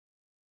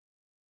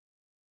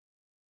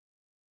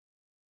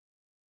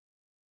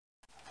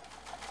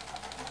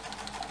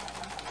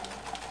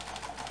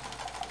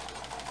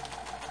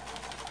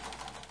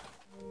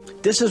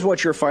This is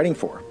what you're fighting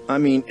for. I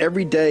mean,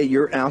 every day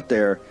you're out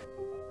there.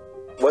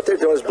 What they're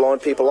doing is blowing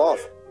people off.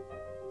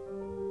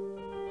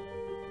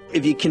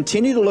 If you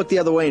continue to look the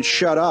other way and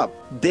shut up,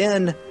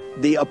 then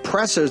the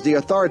oppressors, the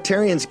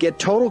authoritarians, get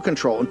total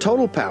control and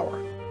total power.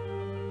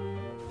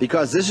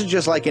 Because this is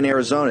just like in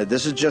Arizona.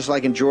 This is just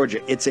like in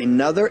Georgia. It's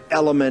another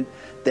element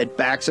that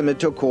backs them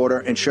into a corner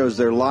and shows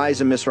their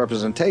lies and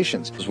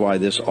misrepresentations. This is why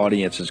this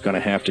audience is going to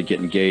have to get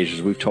engaged.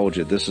 As we've told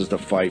you, this is the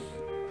fight.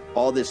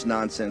 All this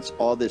nonsense,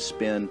 all this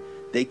spin,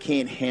 they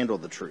can't handle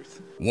the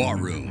truth. War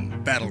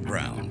Room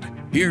Battleground.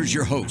 Here's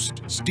your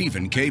host,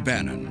 Stephen K.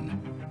 Bannon.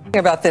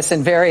 About this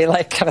in very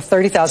kind of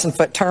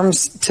 30,000-foot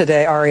terms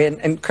today, Ari,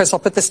 and Chris, I'll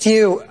put this to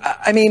you.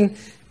 I mean,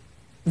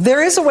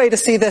 there is a way to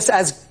see this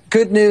as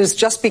good news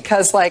just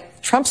because,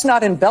 Trump's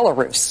not in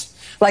Belarus.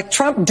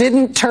 Trump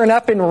didn't turn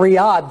up in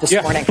Riyadh this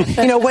morning.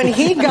 When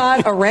he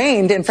got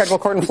arraigned in federal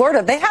court in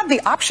Florida, they had the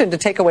option to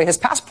take away his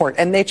passport,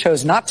 and they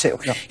chose not to.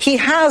 Yeah. He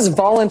has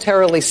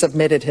voluntarily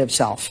submitted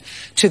himself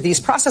to these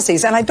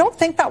processes, and I don't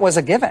think that was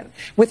a given.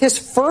 With his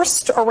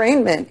first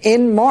arraignment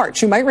in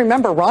March, you might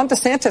remember Ron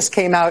DeSantis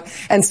came out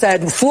and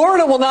said,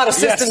 Florida will not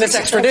assist in this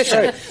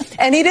extradition. Right.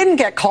 And he didn't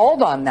get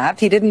called on that.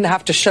 He didn't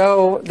have to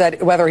show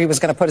that whether he was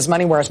going to put his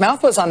money where his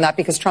mouth was on that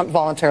because Trump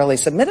voluntarily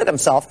submitted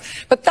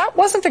himself. But that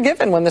wasn't a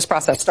given when this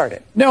process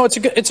started. No, it's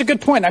a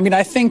good point. I mean,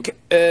 I think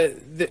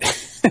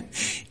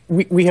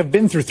we have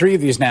been through 3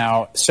 of these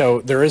now,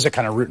 so there is a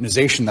kind of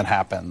routinization that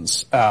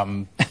happens.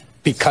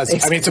 Because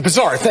it's a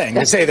bizarre thing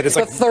to say that it's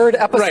the third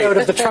episode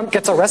of the Trump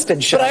gets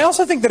arrested show. But I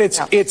also think that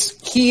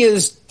he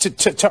is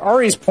to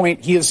Ari's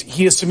point, he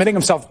is submitting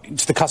himself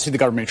to the custody of the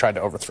government he tried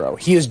to overthrow.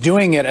 He is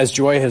doing it, as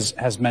Joy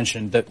has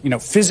mentioned,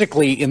 that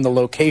physically in the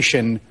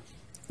location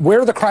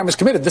where the crime was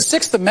committed. The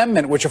Sixth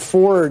Amendment,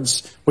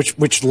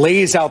 which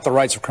lays out the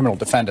rights of criminal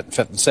defendant in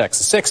 5th and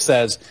 6th. The 6th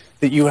says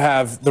that you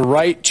have the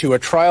right to a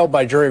trial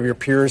by jury of your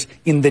peers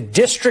in the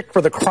district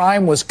where the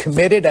crime was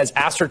committed as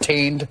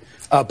ascertained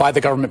by the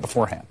government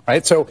beforehand,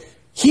 right? So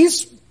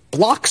he's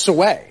blocks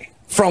away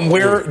from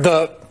where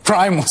the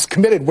crime was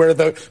committed, where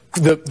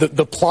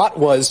the plot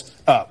was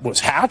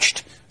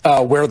hatched,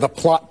 where the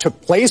plot took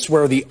place,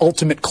 where the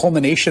ultimate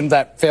culmination of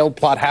that failed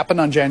plot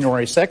happened on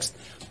January 6th.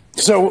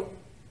 So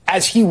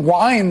as he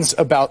whines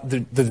about the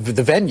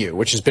venue,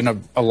 which has been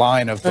a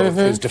line of both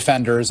his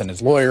defenders and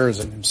his lawyers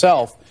and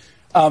himself,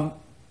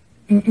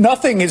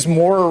 nothing is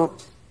more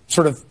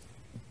sort of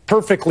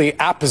perfectly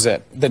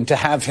apposite than to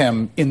have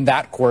him in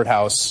that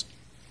courthouse,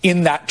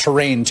 in that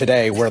terrain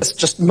today. Where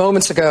just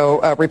moments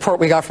ago, a report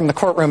we got from the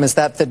courtroom is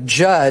that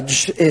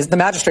the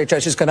magistrate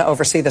judge who's going to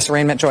oversee this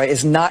arraignment, Joy,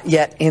 is not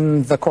yet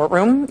in the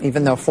courtroom,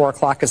 even though 4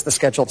 o'clock is the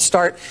scheduled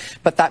start.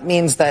 But that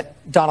means that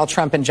Donald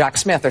Trump and Jack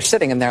Smith are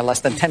sitting in there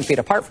less than 10 feet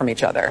apart from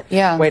each other,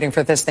 waiting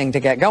for this thing to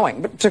get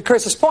going. But to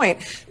Chris's point,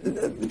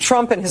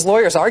 Trump and his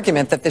lawyers'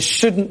 argument that this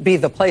shouldn't be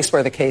the place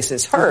where the case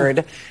is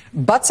heard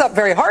butts up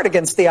very hard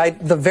against the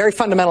very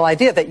fundamental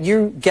idea that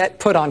you get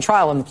put on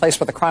trial in the place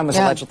where the crime was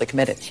allegedly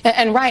committed.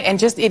 And right, and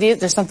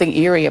there's something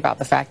eerie about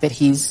the fact that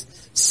he's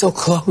so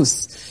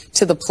close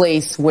to the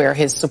place where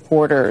his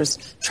supporters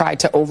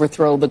tried to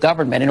overthrow the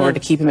government in order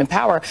to keep him in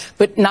power.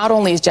 But not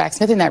only is Jack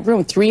Smith in that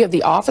room, 3 of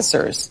the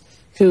officers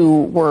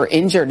who were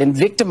injured and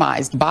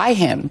victimized by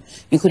him,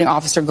 including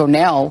Officer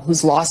Gonell,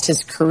 who's lost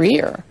his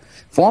career,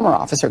 former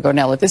Officer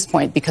Gonell at this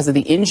point, because of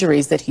the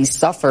injuries that he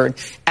suffered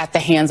at the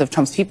hands of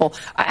Trump's people.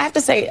 I have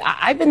to say,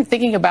 I've been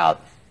thinking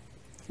about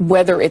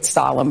whether it's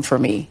solemn for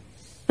me.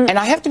 And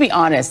I have to be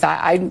honest,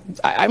 I'm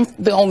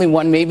the only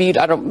one, maybe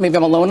I'm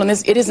alone on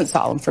this. It isn't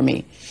solemn for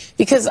me.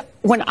 Because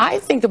when I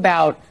think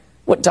about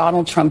what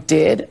Donald Trump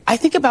did, I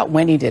think about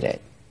when he did it.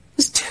 It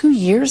was 2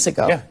 years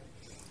ago. Yeah.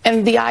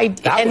 And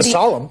that was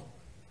solemn.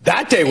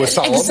 That day was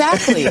solemn.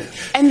 Exactly.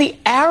 And the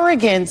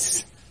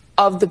arrogance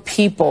of the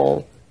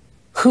people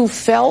who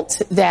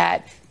felt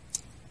that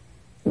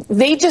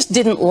they just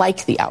didn't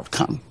like the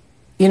outcome.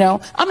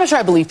 I'm not sure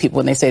I believe people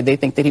when they say they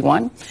think that he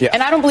won. Yeah.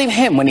 And I don't believe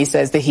him when he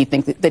says that he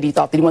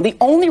thought that he won. The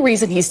only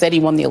reason he said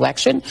he won the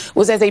election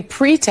was as a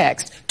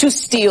pretext to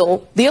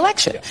steal the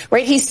election,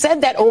 right? He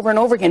said that over and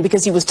over again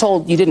because he was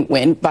told you didn't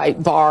win by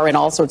Barr and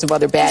all sorts of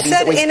other baddies. He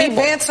said in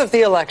advance of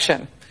the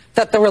election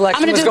that the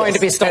election was going to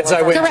be stolen. That's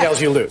I win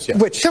tells you lose. Yeah.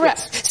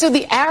 Correct. So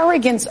the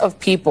arrogance of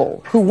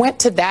people who went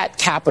to that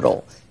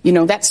Capitol,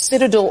 that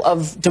citadel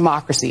of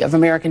democracy, of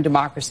American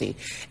democracy,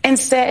 and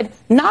said,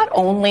 not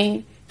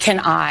only can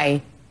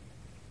I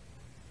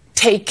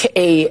take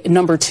a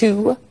number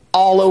 2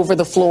 all over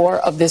the floor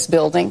of this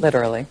building.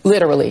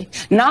 Literally.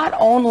 Not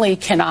only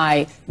can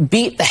I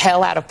beat the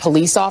hell out of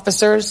police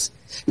officers,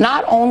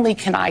 not only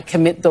can I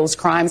commit those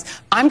crimes,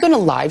 I'm going to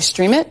live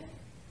stream it.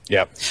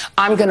 Yep.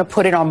 I'm going to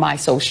put it on my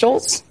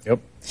socials. Yep.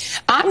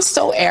 I'm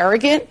so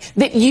arrogant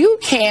that you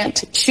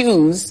can't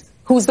choose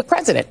who's the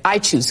president. I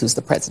choose who's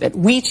the president.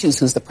 We choose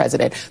who's the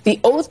president.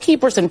 The Oath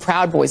Keepers and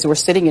Proud Boys who are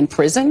sitting in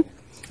prison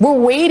were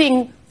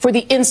waiting for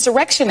the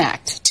Insurrection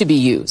Act to be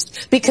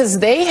used because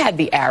they had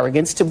the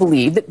arrogance to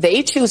believe that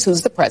they choose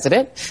who's the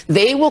president,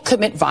 they will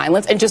commit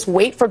violence and just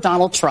wait for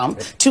Donald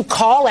Trump to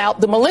call out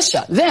the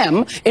militia,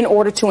 them, in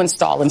order to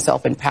install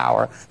himself in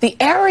power. The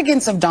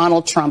arrogance of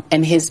Donald Trump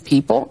and his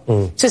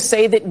people to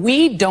say that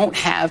we don't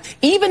have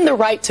even the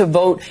right to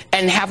vote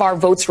and have our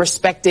votes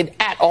respected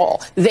at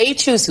all. They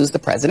choose who's the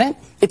president.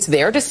 It's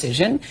their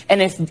decision.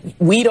 And if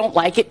we don't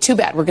like it, too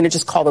bad. We're going to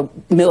just call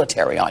the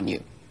military on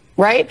you.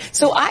 Right?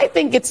 So I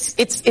think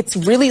it's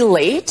really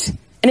late,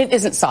 and it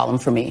isn't solemn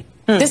for me.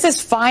 This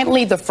is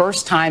finally the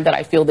first time that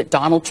I feel that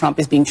Donald Trump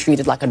is being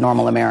treated like a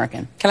normal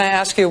American. Can I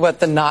ask you what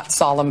the not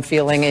solemn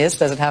feeling is?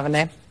 Does it have a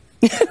name?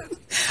 Is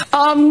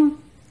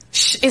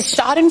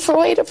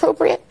Schadenfreude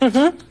appropriate?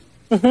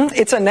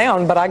 It's a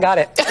noun, but I got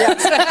it.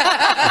 Yes.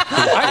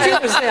 I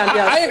understand.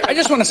 Yes. I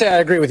just want to say I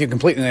agree with you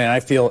completely, and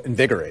I feel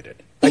invigorated.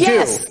 I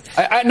Yes. do.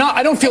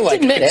 I don't feel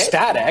like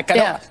ecstatic.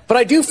 But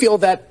I do feel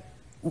that,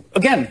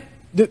 again,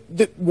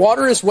 the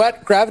water is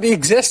wet, gravity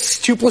exists,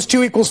 2 +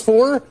 2 =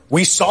 4.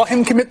 We saw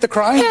him commit the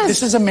crime. Yes.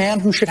 This is a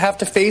man who should have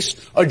to face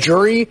a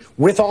jury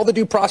with all the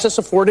due process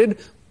afforded,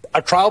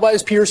 a trial by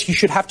his peers. He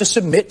should have to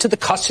submit to the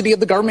custody of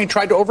the government he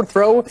tried to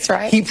overthrow. That's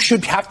right. He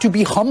should have to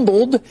be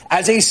humbled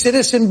as a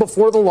citizen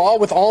before the law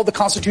with all the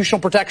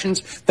constitutional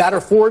protections that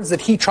affords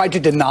that he tried to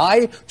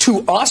deny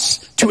to us,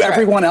 to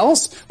everyone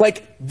else.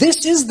 Like,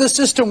 this is the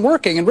system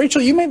working. And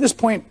Rachel, you made this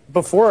point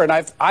before, and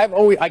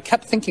I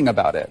kept thinking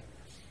about it.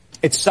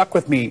 It stuck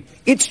with me.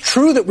 It's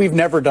true that we've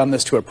never done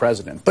this to a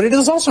president, but it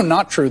is also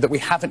not true that we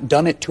haven't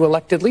done it to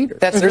elected leaders.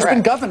 There's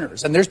been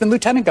governors and there's been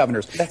lieutenant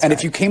governors.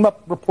 If you came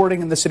up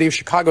reporting in the city of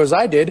Chicago as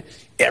I did,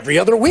 every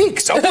other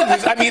week,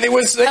 it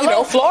was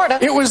Florida.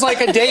 It was like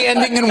a day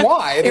ending in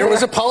Y. There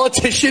was a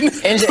politician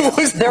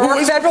There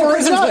were federal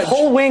prisons with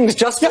whole wings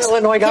just for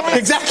Illinois governors.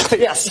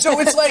 Exactly. Yes. So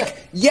it's like,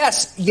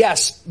 yes,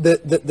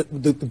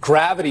 the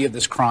gravity of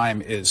this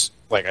crime is,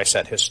 like I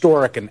said,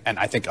 historic and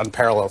I think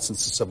unparalleled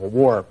since the Civil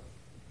War.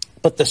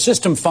 But the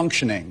system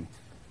functioning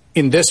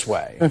in this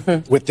way,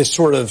 with this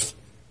sort of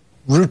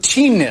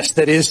routineness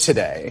that is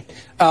today,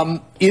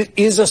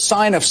 is a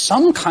sign of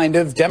some kind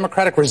of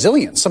democratic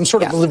resilience, some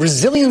sort of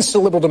resilience to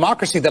liberal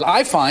democracy that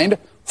I find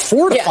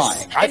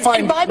fortifying. Yes.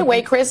 And by the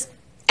way, Chris,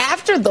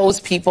 after those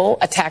people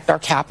attacked our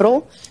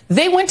Capitol,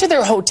 they went to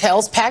their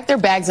hotels, packed their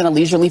bags in a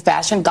leisurely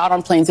fashion, got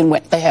on planes, and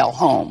went the hell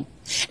home.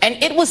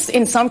 And it was,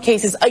 in some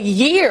cases, a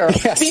year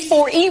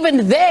before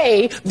even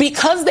they,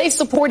 because they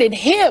supported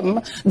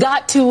him,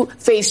 got to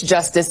face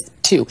justice,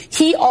 too.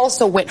 He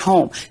also went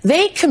home.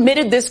 They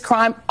committed this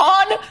crime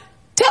on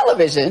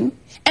television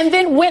and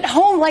then went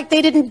home like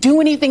they didn't do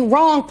anything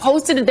wrong,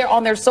 posted it there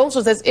on their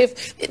socials as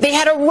if they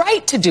had a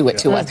right to do it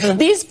to us.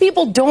 These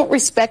people don't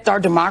respect our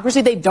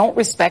democracy. They don't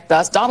respect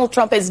us. Donald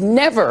Trump has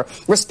never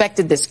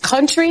respected this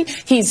country.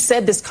 He's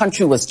said this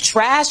country was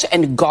trash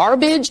and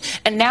garbage,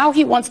 and now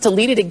he wants to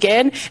lead it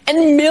again.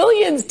 And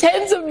millions,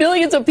 tens of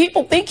millions of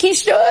people think he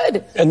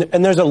should.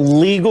 And there's a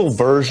legal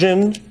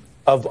version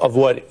of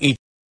what each.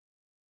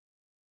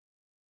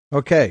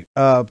 Okay,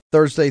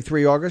 Thursday,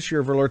 3 August,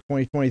 year of our Lord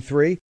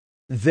 2023.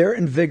 They're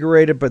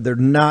invigorated, but they're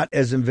not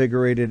as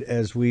invigorated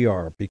as we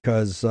are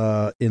because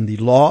in the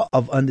law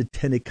of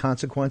unintended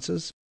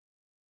consequences,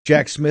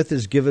 Jack Smith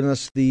has given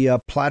us the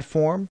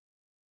platform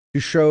to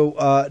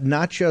show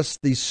not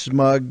just the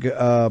smug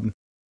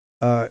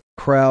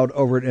crowd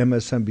over at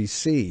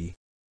MSNBC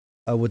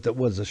with the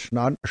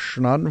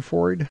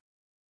Schadenfreude,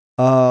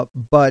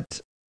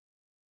 but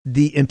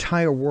the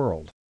entire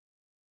world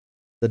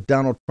that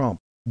Donald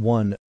Trump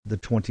won the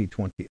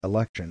 2020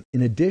 election.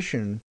 In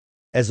addition,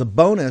 as a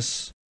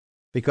bonus,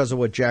 because of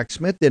what Jack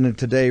Smith did, and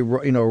today,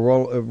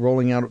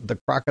 rolling out the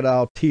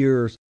crocodile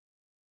tears,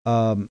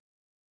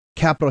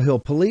 Capitol Hill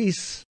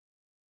Police,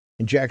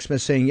 and Jack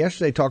Smith saying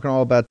yesterday, talking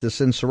all about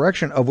this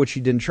insurrection, of which he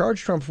didn't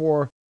charge Trump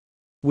for,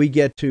 we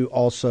get to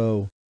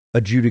also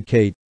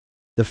adjudicate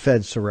the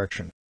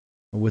Fedsurrection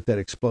with that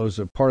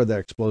part of that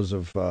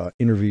explosive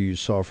interview you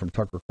saw from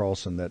Tucker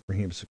Carlson that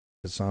Raheem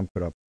Kassam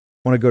put up.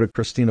 I want to go to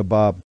Christina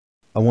Bobb,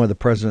 one of the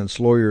president's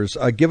lawyers.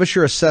 Give us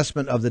your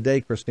assessment of the day,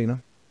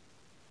 Christina.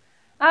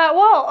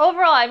 Well,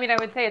 overall, I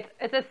would say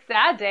it's a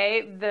sad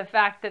day, the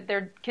fact that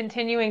they're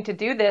continuing to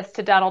do this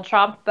to Donald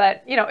Trump.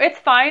 But, it's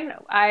fine.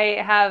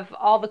 I have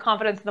all the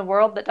confidence in the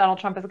world that Donald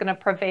Trump is going to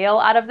prevail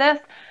out of this.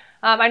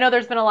 I know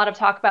there's been a lot of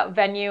talk about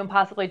venue and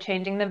possibly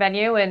changing the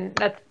venue, and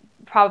that's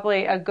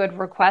probably a good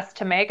request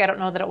to make. I don't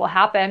know that it will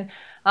happen.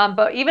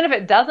 But even if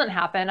it doesn't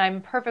happen,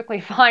 I'm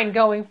perfectly fine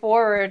going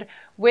forward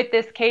with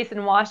this case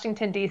in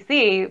Washington,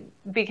 D.C.,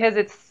 because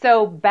it's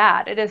so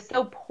bad. It is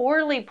so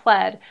poorly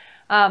pled.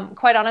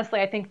 Quite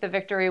honestly, I think the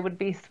victory would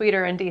be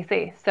sweeter in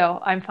D.C.,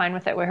 so I'm fine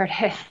with it where it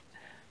is.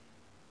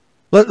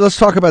 Let's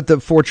talk about the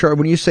 4 charges.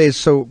 When you say it's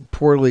so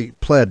poorly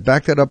pled,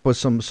 back that up with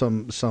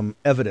some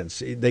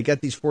evidence. They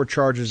got these 4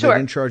 charges. Sure. They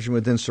didn't charge him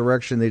with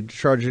insurrection. They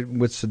charged him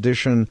with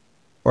sedition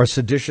or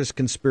seditious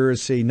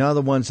conspiracy. None of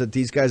the ones that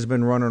these guys have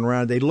been running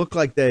around. They look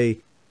like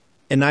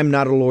and I'm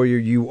not a lawyer,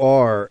 you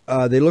are.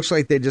 They looks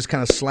like they just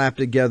kind of slapped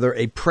together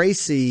a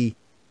précis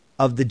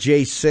of the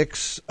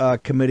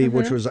J6 committee,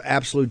 which was an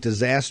absolute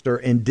disaster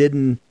and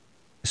didn't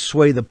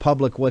sway the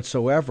public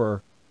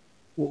whatsoever.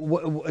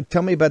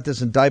 Tell me about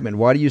this indictment.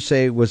 Why do you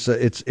say it was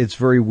it's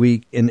very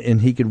weak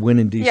and he could win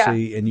in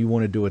D.C. and you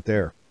want to do it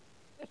there?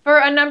 For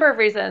a number of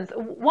reasons.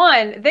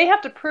 One, they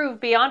have to prove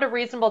beyond a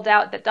reasonable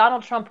doubt that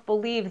Donald Trump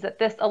believes that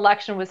this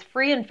election was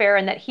free and fair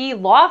and that he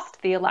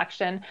lost the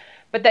election,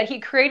 but that he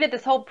created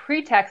this whole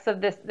pretext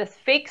of this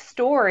fake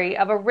story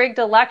of a rigged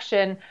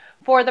election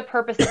for the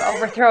purpose of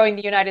overthrowing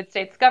the United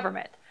States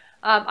government.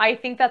 I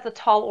think that's a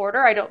tall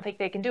order. I don't think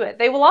they can do it.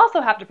 They will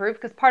also have to prove,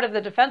 because part of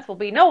the defense will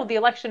be, no, the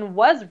election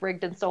was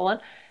rigged and stolen.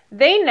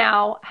 They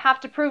now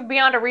have to prove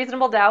beyond a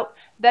reasonable doubt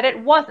that it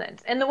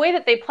wasn't. And the way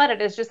that they pled it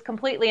is just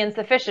completely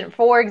insufficient.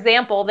 For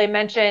example, they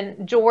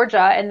mention Georgia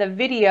and the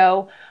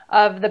video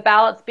of the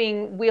ballots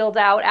being wheeled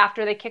out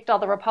after they kicked all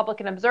the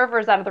Republican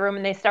observers out of the room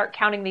and they start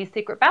counting these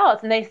secret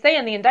ballots. And they say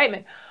in the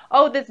indictment,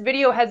 oh, this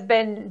video has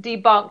been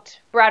debunked.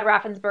 Brad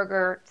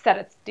Raffensperger said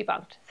it's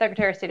debunked,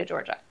 Secretary of State of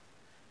Georgia.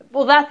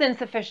 Well, that's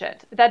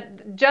insufficient.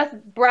 That just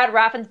Brad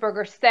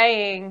Raffensperger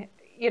saying,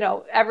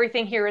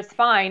 everything here is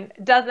fine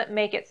doesn't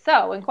make it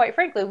so. And quite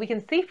frankly, we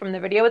can see from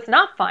the video it's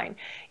not fine.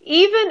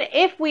 Even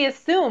if we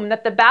assume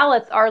that the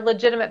ballots are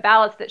legitimate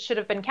ballots that should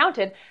have been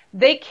counted,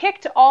 they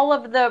kicked all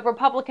of the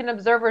Republican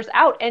observers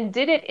out and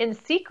did it in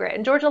secret.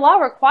 And Georgia law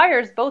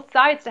requires both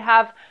sides to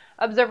have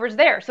observers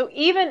there. So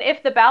even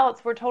if the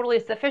ballots were totally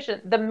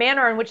sufficient, the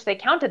manner in which they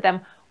counted them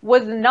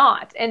was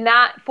not. And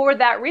that for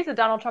that reason,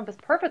 Donald Trump is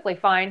perfectly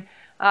fine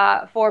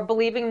for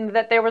believing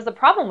that there was a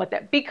problem with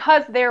it,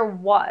 because there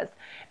was.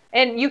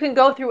 And you can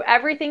go through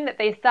everything that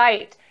they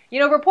cite.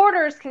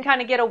 Reporters can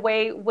kind of get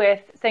away with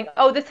saying,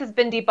 oh, this has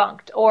been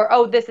debunked, or,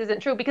 oh, this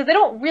isn't true, because they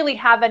don't really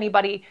have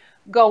anybody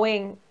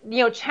going,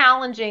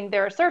 challenging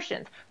their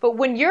assertions. But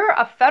when you're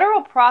a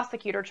federal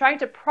prosecutor trying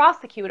to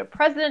prosecute a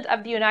president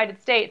of the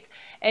United States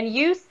and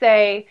you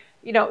say,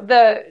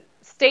 the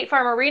State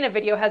Farm Arena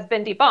video has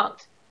been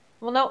debunked.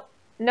 Well,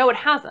 no, it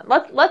hasn't.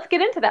 Let's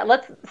get into that.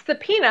 Let's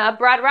subpoena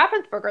Brad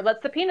Raffensperger.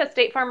 Let's subpoena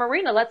State Farm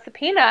Arena. Let's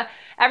subpoena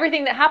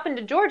everything that happened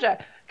to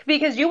Georgia,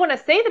 because you want to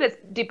say that it's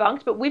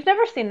debunked, but we've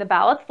never seen the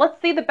ballots.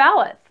 Let's see the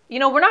ballots.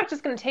 We're not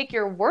just going to take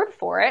your word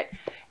for it.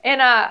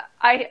 And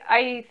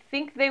I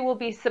think they will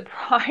be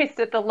surprised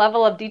at the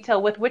level of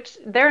detail with which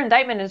their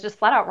indictment is just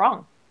flat out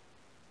wrong.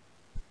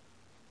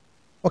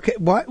 Okay,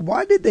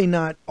 why did they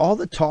not, all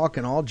the talk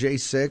and all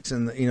J6,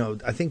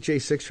 and I think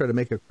J6 tried to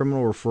make a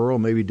criminal referral,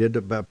 maybe did,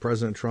 about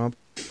President Trump.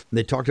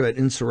 They talked about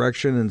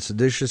insurrection and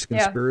seditious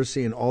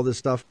conspiracy and all this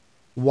stuff.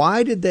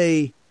 Why did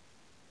the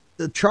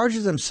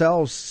charges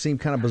themselves seem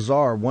kind of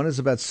bizarre. One is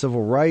about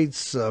civil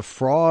rights,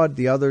 fraud.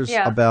 The other's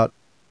about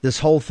this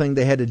whole thing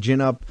they had to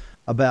gin up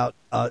about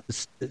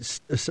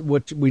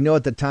what we know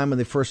at the time when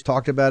they first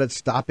talked about it,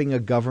 stopping a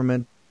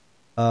government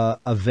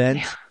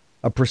event,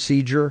 a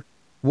procedure.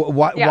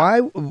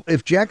 Why,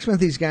 if Jack Smith,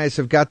 these guys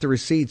have got the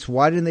receipts,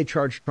 why didn't they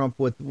charge Trump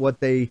with what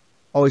they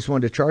always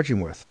wanted to charge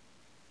him with?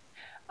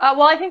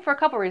 Well, I think for a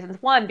couple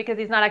reasons. One, because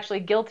he's not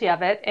actually guilty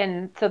of it,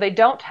 and so they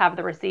don't have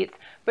the receipts.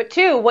 But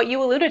two, what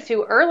you alluded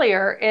to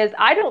earlier is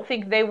I don't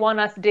think they want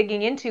us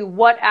digging into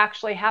what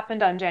actually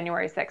happened on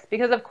January 6th.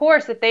 Because, of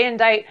course, if they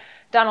indict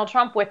Donald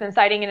Trump with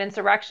inciting an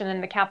insurrection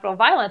and the Capitol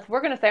violence,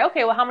 we're going to say,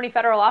 okay, well, how many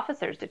federal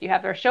officers did you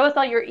have there? Show us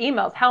all your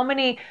emails. How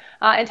many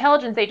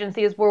intelligence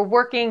agencies were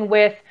working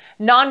with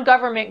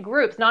non-government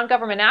groups,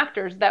 non-government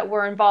actors that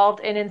were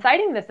involved in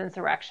inciting this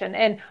insurrection?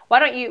 And why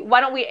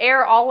don't we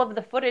air all of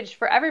the footage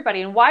for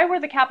everybody? And why were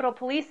the Capitol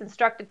Police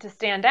instructed to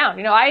stand down?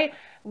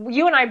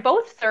 You and I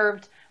both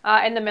served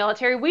in the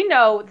military. We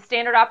know the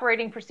standard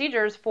operating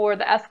procedures for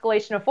the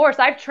escalation of force.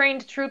 I've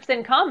trained troops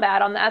in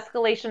combat on the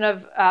escalation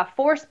of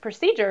force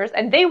procedures,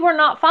 and they were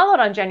not followed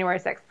on January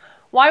 6th.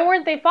 Why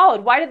weren't they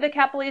followed? Why did the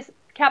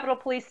Capitol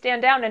Police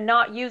stand down and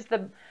not use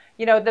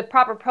the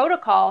proper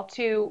protocol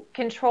to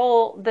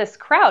control this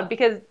crowd?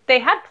 Because they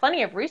had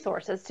plenty of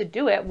resources to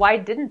do it. Why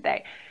didn't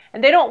they?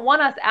 And they don't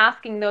want us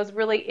asking those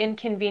really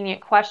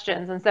inconvenient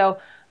questions. And so,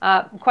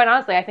 quite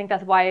honestly, I think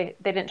that's why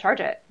they didn't charge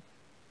it.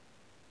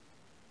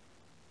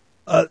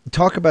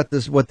 Talk about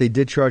this, what they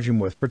did charge him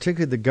with,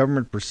 particularly the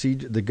government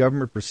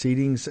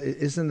proceedings.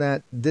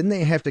 Didn't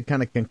they have to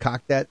kind of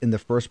concoct that in the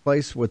first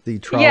place with the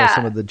trial of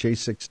some of the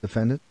J6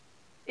 defendants?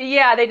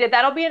 Yeah, they did.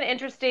 That'll be an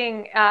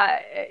interesting,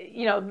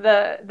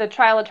 the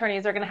trial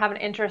attorneys are going to have an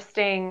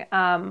interesting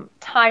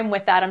time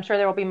with that. I'm sure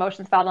there will be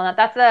motions filed on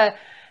that.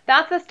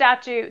 That's a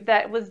statute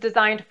that was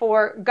designed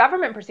for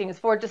government proceedings,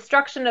 for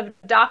destruction of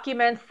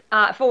documents,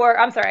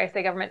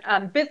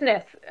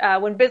 business,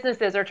 when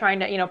businesses are trying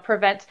to,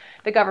 prevent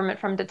the government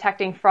from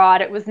detecting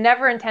fraud. It was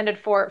never intended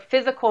for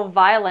physical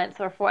violence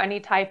or for any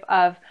type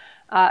of,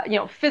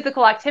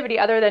 physical activity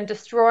other than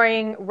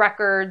destroying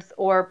records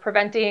or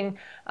preventing,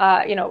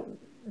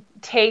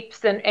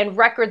 tapes and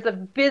records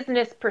of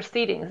business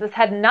proceedings. This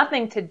had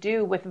nothing to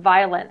do with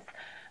violence.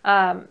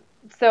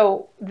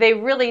 So they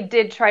really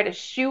did try to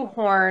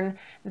shoehorn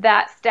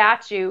that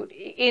statute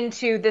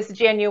into this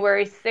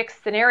January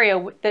 6th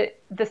scenario.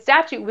 The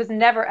statute was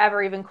never,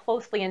 ever even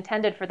closely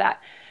intended for that.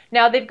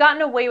 Now, they've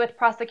gotten away with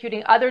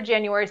prosecuting other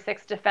January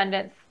 6th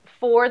defendants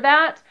for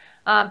that,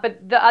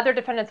 but the other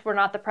defendants were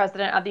not the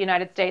president of the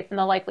United States and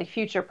the likely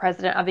future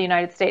president of the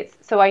United States.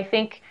 So I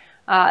think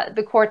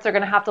the courts are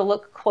going to have to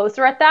look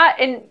closer at that.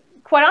 And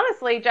quite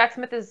honestly, Jack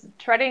Smith is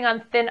treading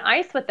on thin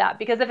ice with that,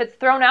 because if it's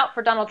thrown out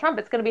for Donald Trump,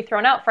 it's going to be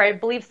thrown out for, I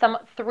believe, some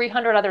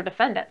 300 other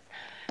defendants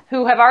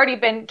who have already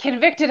been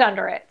convicted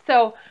under it.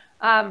 So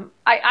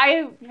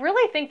I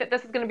really think that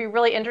this is going to be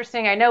really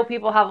interesting. I know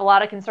people have a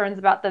lot of concerns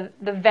about the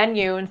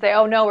venue and say,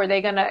 oh no, are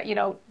they going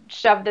to,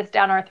 shove this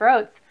down our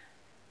throats?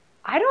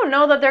 I don't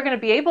know that they're going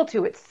to be able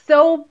to. It's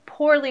so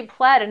poorly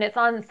pled and it's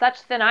on such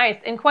thin ice.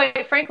 And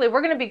quite frankly,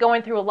 we're going to be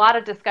going through a lot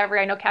of discovery.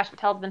 I know Kash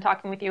Patel's been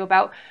talking with you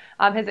about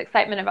his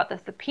excitement about the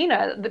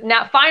subpoena,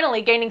 now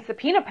finally gaining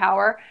subpoena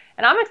power.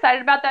 And I'm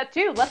excited about that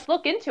too. Let's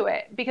look into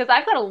it, because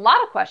I've got a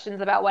lot of questions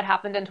about what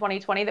happened in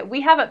 2020 that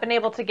we haven't been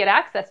able to get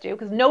access to,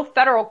 because no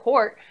federal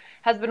court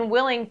has been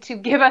willing to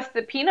give us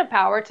subpoena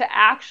power to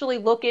actually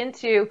look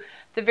into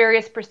the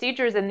various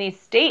procedures in these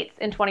states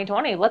in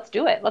 2020. Let's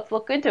do it. Let's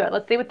look into it.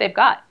 Let's see what they've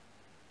got.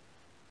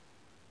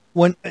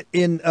 We're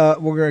going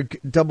to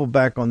double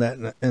back on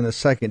that in a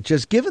second.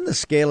 Just given the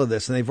scale of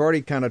this, and they've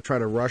already kind of tried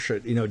to rush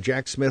it.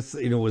 Jack Smith,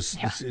 was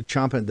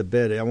chomping at the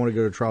bit. I want to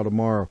go to trial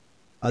tomorrow.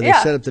 They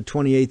set up the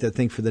 28th, I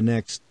think, for the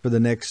next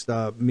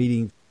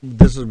meeting.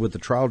 This is with the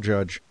trial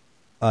judge,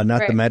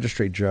 not the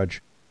magistrate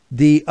judge.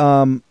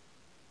 Given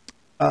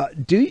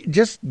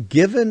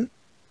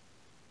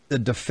the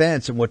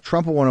defense and what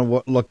Trump will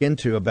want to look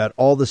into about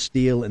all the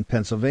steel in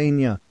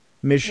Pennsylvania,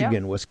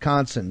 Michigan,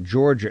 Wisconsin,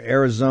 Georgia,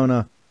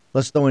 Arizona.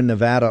 Let's throw in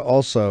Nevada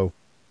also.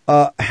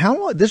 How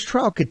long this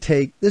trial could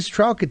take? This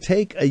trial could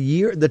take a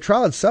year. The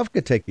trial itself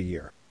could take a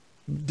year.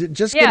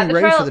 Just getting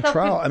ready for the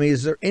trial. I mean,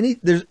 is there any?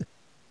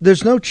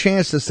 There's no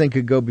chance this thing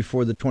could go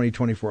before the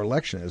 2024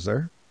 election, is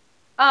there?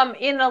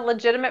 In a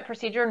legitimate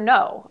procedure,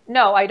 no,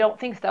 I don't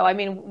think so. I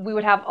mean, we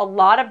would have a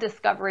lot of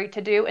discovery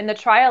to do in the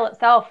trial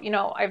itself.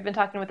 I've been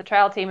talking with the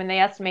trial team, and they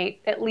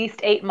estimate at least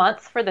 8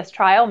 months for this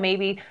trial,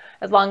 maybe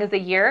as long as a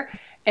year.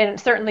 And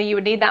certainly you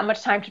would need that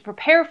much time to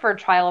prepare for a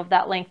trial of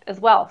that length as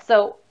well.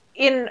 So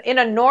in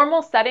a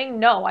normal setting,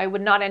 no, I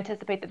would not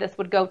anticipate that this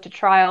would go to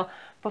trial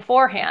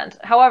beforehand.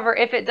 However,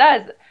 if it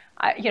does,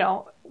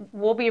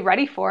 we'll be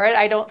ready for it.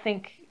 I don't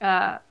think,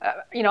 I'm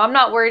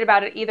not worried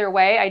about it either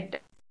way.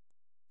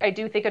 I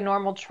do think a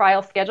normal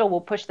trial schedule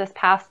will push this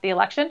past the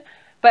election.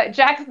 But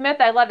Jack Smith,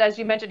 I loved, as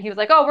you mentioned, he was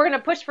like, oh, we're going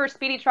to push for a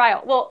speedy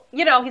trial. Well,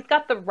 he's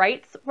got the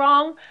rights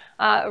wrong.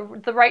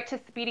 The right to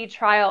speedy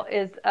trial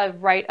is a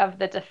right of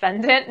the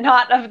defendant,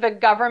 not of the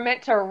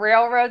government to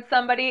railroad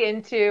somebody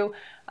into,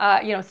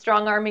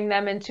 strong-arming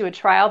them into a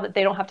trial that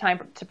they don't have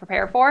time to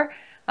prepare for.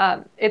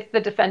 It's the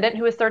defendant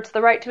who asserts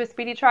the right to a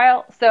speedy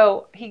trial.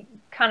 So he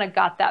kind of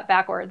got that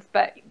backwards,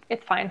 but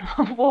it's fine.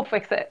 We'll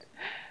fix it.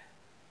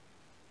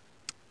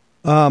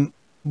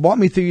 Walk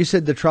me through. You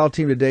said the trial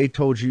team today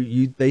told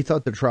you they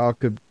thought the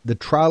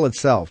trial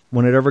itself,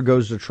 when it ever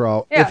goes to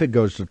trial, if it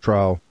goes to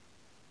trial,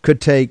 could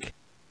take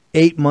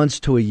 8 months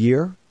to a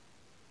year.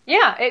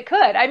 Yeah, it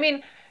could. I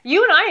mean,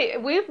 you and I,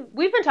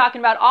 we've been talking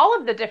about all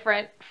of the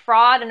different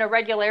fraud and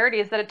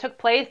irregularities that it took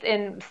place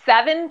in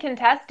 7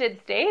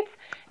 contested states,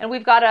 and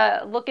we've got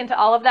to look into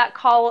all of that.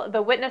 Call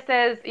the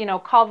witnesses,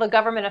 call the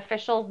government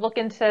officials, look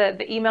into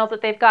the emails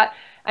that they've got.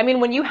 I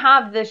mean, when you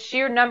have the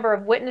sheer number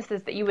of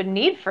witnesses that you would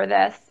need for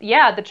this,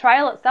 the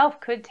trial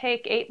itself could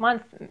take 8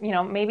 months,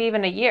 maybe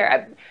even a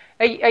year.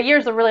 A year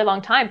is a really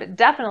long time, but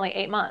definitely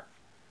 8 months.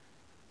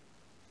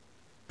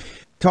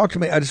 Talk to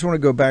me. I just want to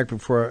go back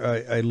before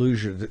I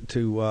lose you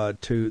to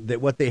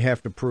that what they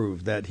have to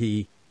prove, that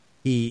he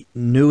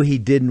knew he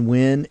didn't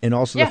win, and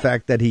also the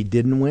fact that he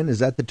didn't win. Is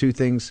that the two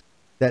things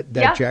that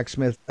Jack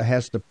Smith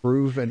has to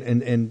prove,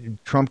 and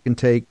Trump can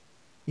take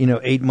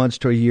 8 months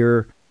to a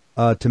year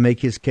to make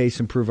his case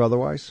and prove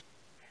otherwise?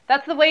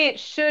 That's the way it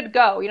should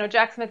go.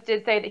 Jack Smith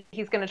did say that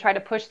he's going to try to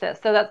push this,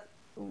 so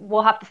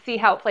we'll have to see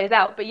how it plays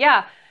out. But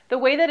the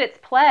way that it's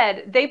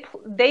pled,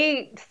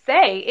 they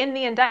say in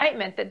the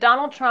indictment that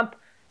Donald Trump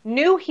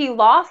knew he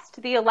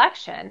lost the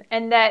election,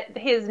 and that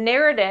his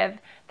narrative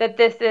that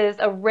this is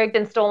a rigged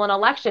and stolen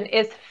election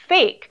is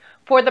fake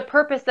for the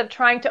purpose of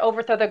trying to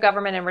overthrow the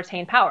government and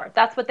retain power.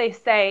 That's what they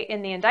say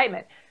in the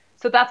indictment.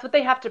 So that's what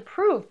they have to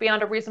prove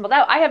beyond a reasonable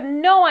doubt. I have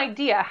no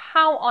idea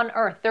how on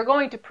earth they're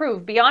going to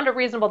prove beyond a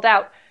reasonable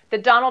doubt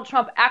that Donald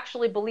Trump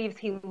actually believes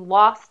he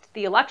lost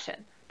the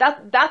election.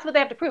 That's what they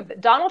have to prove,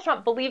 that Donald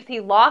Trump believes he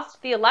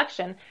lost the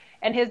election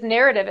and his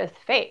narrative is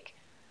fake.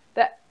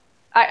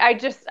 I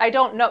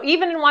don't know.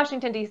 Even in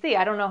Washington, D.C.,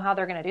 I don't know how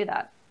they're going to do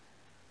that.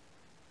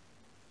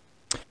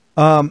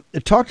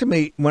 Talk to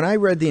me. When I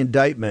read the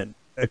indictment,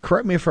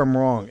 correct me if I'm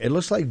wrong, it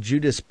looks like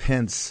Judas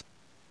Pence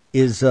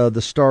is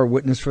the star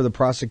witness for the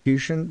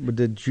prosecution. But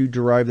did you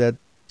derive that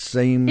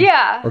same?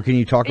 Yeah. Or can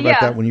you talk about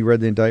that when you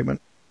read the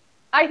indictment?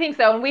 I think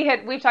so, and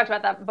we've talked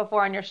about that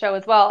before on your show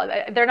as well.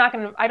 They're not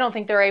going to. I don't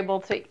think they're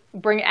able to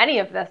bring any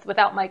of this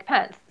without Mike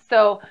Pence.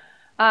 So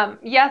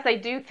Yes, I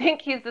do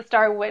think he's the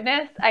star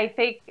witness. I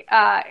think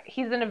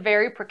he's in a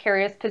very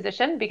precarious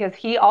position because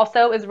he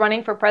also is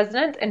running for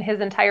president and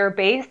his entire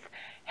base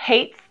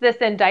hates this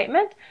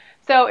indictment.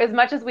 So as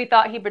much as we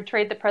thought he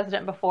betrayed the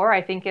president before,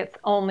 I think it's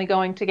only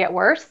going to get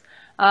worse.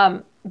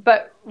 Remember,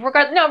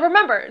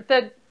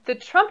 the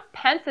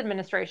Trump-Pence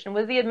administration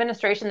was the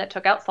administration that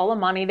took out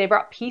Soleimani. They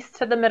brought peace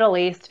to the Middle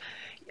East.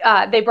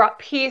 They brought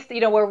peace,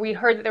 where we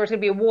heard that there was going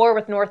to be a war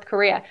with North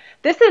Korea.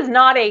 This is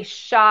not a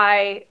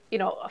shy,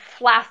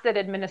 flaccid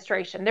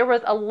administration. There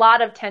was a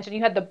lot of tension.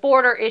 You had the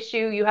border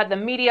issue. You had the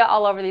media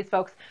all over these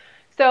folks.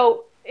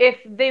 So if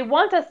they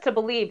want us to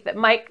believe that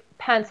Mike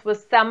Pence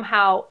was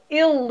somehow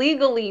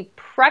illegally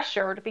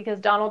pressured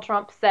because Donald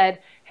Trump said,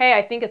 hey,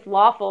 I think it's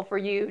lawful for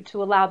you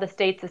to allow the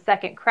states a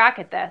second crack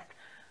at this,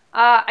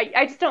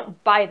 I just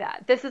don't buy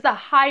that. This is a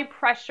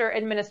high-pressure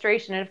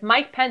administration. And if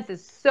Mike Pence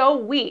is so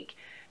weak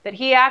that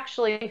he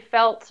actually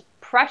felt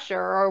pressure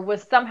or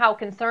was somehow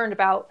concerned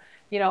about,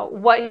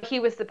 what he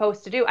was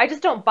supposed to do, I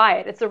just don't buy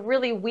it. It's a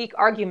really weak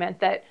argument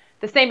that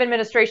the same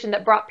administration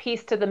that brought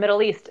peace to the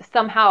Middle East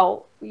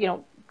somehow,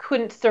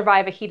 couldn't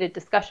survive a heated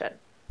discussion.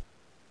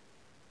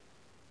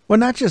 Well,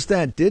 not just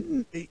that.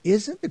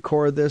 Isn't the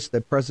core of this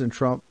that President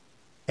Trump,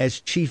 as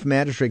chief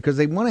magistrate, because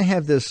they want to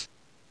have this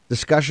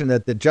discussion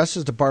that the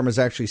Justice Department is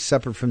actually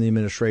separate from the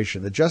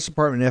administration. The Justice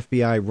Department and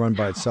FBI run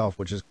by itself,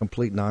 which is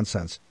complete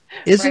nonsense.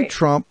 Isn't Right.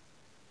 Trump,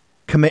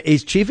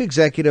 he's chief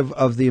executive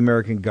of the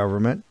American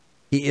government.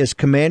 He is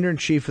commander in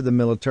chief of the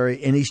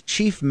military, and he's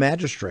chief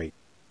magistrate,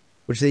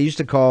 which they used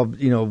to call,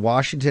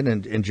 Washington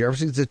and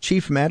Jefferson. He's a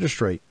chief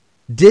magistrate.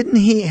 Didn't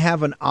he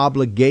have an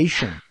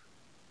obligation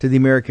to the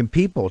American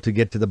people to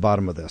get to the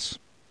bottom of this?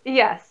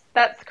 Yes,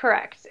 that's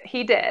correct.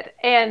 He did.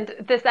 And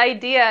this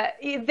idea,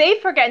 they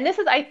forget, and this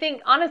is, I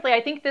think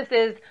this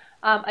is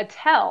a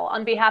tell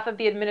on behalf of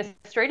the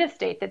administrative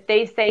state that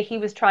they say he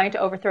was trying to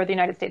overthrow the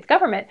United States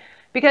government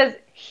because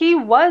he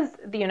was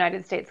the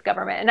United States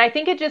government. And I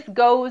think it just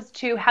goes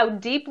to how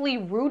deeply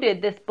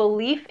rooted this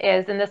belief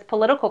is in this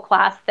political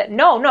class that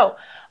no,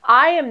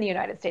 I am the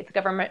United States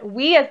government.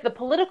 We as the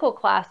political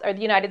class are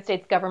the United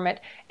States government.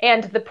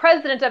 And the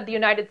president of the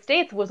United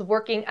States was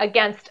working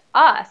against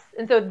us.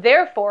 And so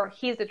therefore,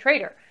 he's a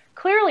traitor.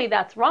 Clearly,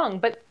 that's wrong.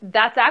 But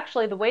that's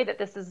actually the way that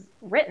this is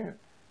written.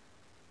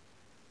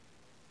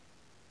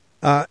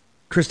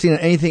 Christina,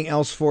 anything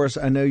else for us?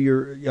 I know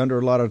you're under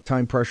a lot of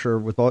time pressure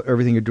with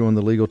everything you're doing on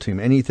the legal team.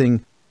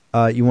 Anything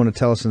you want to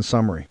tell us in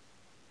summary?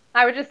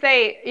 I would just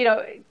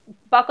say,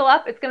 buckle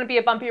up. It's going to be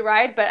a bumpy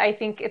ride, but I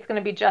think it's going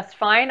to be just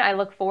fine. I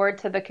look forward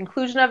to the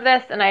conclusion of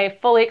this, and I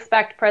fully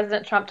expect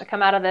President Trump to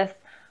come out of this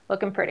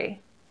looking pretty.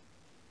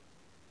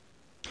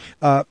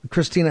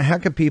 Christina, how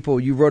can people,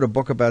 you wrote a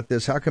book about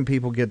this, how can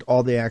people get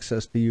all the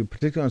access to you,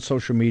 particularly on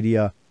social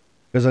media?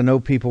 Because I know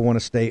people want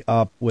to stay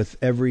up with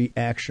every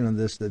action of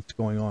this that's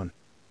going on.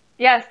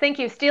 Yes, thank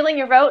you. Stealing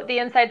Your Vote, the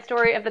inside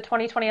story of the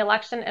 2020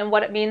 election and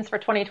what it means for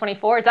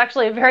 2024. It's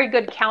actually a very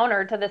good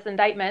counter to this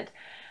indictment.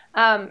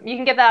 You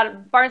can get that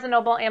at Barnes &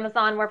 Noble,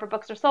 Amazon, wherever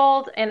books are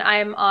sold. And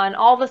I'm on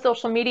all the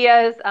social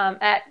medias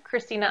at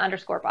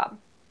Christina_Bob.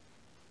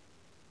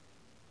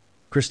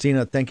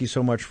 Christina, thank you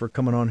so much for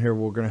coming on here.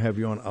 We're going to have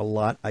you on a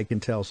lot, I can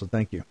tell. So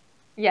thank you.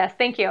 Yes,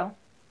 thank you.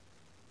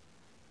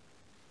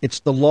 It's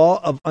the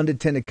law of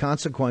unintended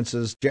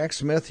consequences. Jack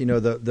Smith, the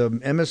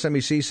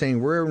MSNBC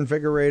saying we're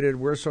invigorated,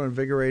 we're so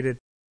invigorated.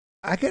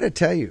 I got to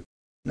tell you,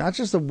 not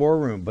just the War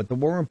Room, but the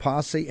War Room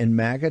Posse and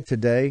MAGA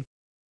today,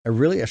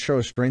 a show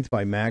of strength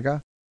by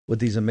MAGA with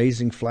these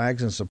amazing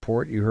flags and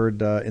support. You heard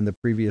in the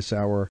previous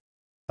hour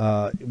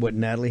what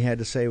Natalie had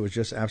to say. It was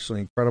just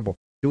absolutely incredible.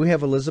 Do we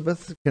have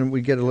Elizabeth? Can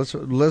we get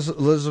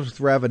Elizabeth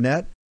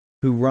Ravenette,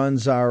 who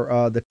runs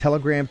the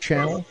Telegram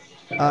channel?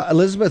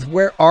 Elizabeth,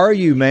 where are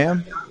you,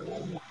 ma'am?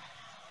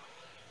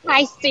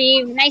 Hi,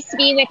 Steve. Nice to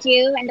be with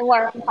you and the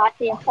War Room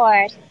Posse, of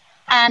course.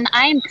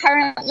 I am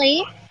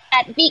currently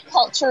at Beat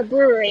Culture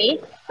Brewery.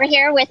 We're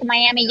here with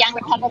Miami Young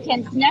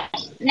Republicans'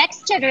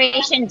 next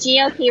generation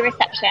GOP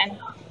reception.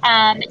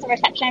 It's a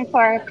reception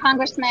for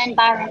Congressman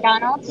Byron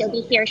Donalds. He'll be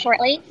here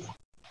shortly.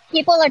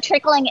 People are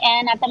trickling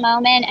in at the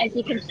moment. As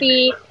you can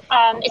see,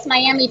 it's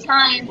Miami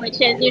time, which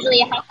is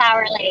usually a half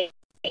hour late.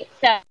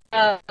 So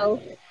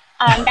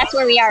that's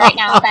where we are right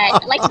now.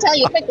 But I'd like to tell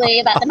you quickly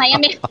about the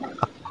Miami...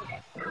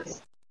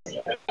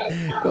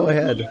 Go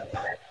ahead.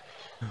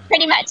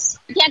 Pretty much,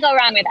 you can't go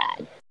wrong with that.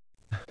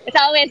 It's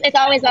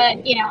always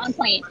on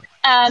point.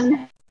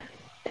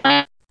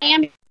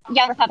 Miami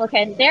Young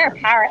Republicans, they're a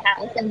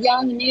powerhouse of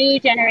young, new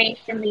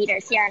generation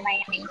leaders here in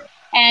Miami.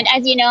 And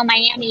as you know,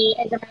 Miami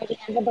is emerging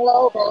as a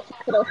global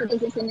capital for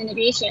business and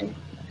innovation.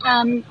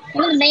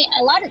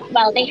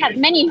 They have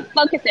many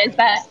focuses,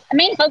 but the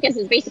main focus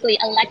is basically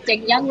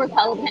electing young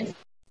Republicans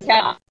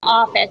to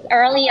office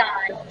early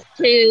on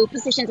to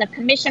positions of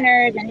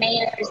commissioners and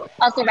mayors,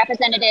 also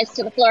representatives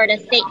to the Florida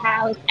State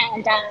House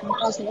and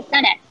also the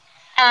Senate.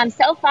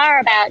 So far,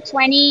 about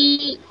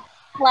 20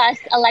 plus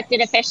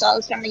elected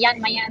officials from the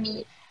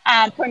Miami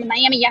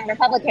Young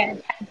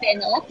Republicans have been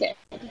elected.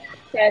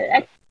 So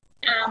that's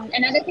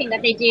another thing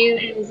that they do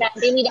is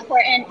they lead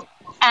important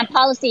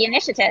policy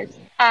initiatives,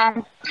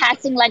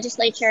 passing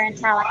legislature in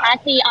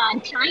Tallahassee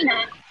on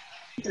China,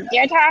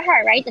 dear to our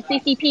heart, right? The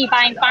CCP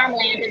buying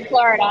farmland in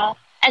Florida,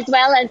 as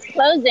well as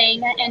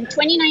closing in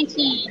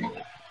 2019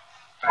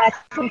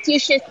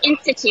 Confucius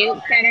Institute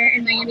Center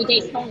in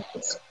Miami-Dade College.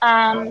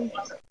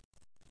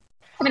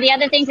 Some of the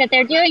other things that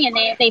they're doing, and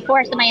they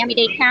forced the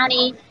Miami-Dade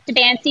County to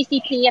ban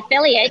CCP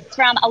affiliates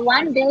from a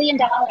 $1 billion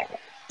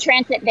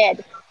transit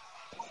bid.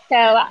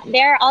 So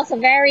they're also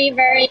very,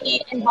 very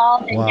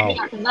involved in getting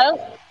out the vote.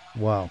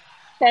 Wow.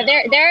 So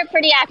they're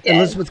pretty active.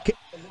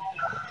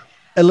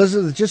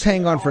 Elizabeth, just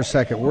hang on for a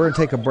second. We're going to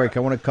take a break. I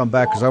want to come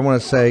back because I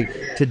want to say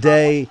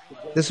today,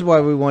 this is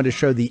why we wanted to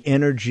show the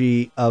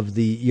energy of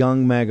the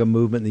young MAGA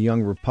movement, the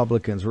young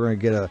Republicans. We're going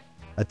to get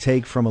a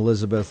take from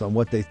Elizabeth on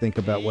what they think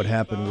about what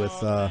happened with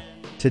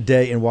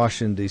today in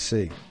Washington,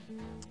 D.C.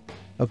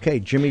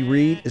 Okay, Jimmy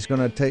Reed is going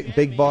to take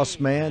Big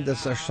Boss Man.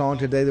 That's our song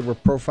today that we're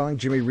profiling.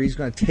 Jimmy Reed's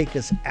going to take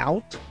us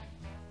out.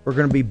 We're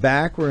going to be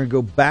back. We're going to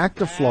go back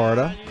to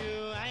Florida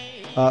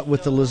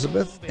with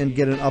Elizabeth and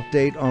get an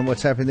update on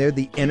what's happening there,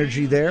 the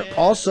energy there.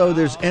 Also,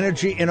 there's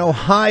energy in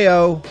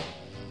Ohio.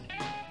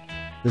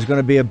 There's going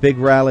to be a big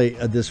rally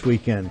this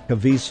weekend.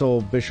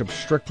 Caviezel, Bishop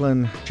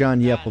Strickland,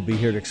 John Yep will be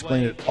here to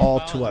explain it all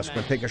to us. We're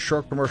going to take a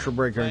short commercial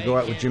break and go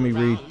out with Jimmy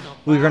Reed.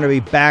 We're going to be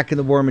back in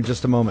the War Room in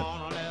just a moment.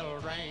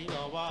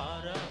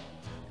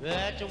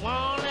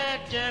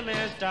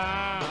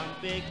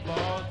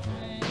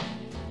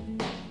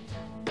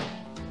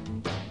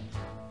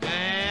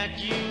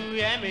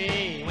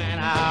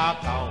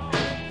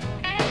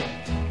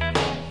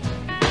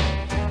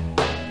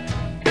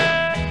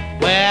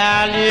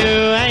 Well,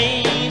 you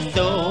ain't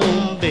so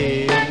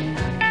big.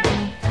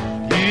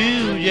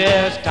 You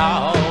just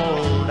tall,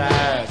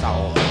 that's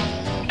all.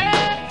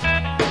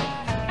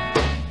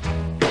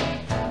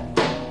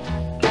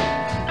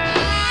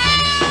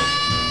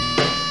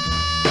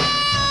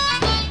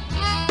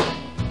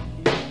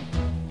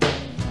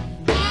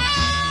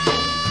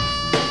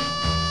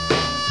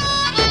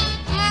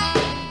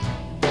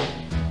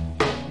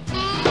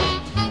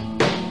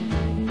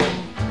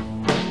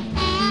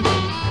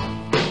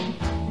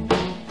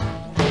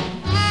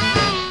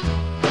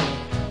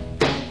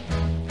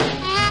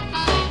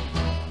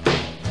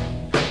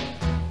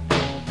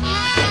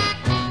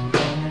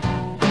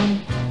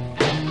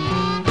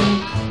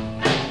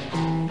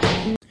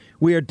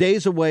 We are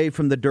days away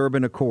from the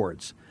Durban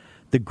Accords,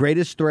 the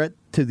greatest threat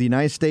to the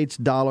United States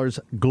dollar's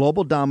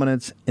global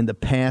dominance in the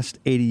past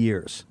 80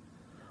 years.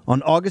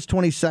 On August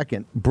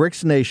 22nd,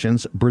 BRICS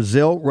nations,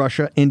 Brazil,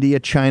 Russia, India,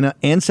 China,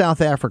 and South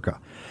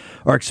Africa,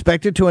 are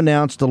expected to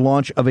announce the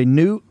launch of a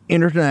new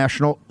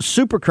international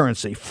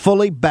supercurrency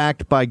fully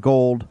backed by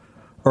gold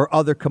or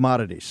other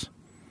commodities.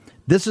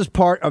 This is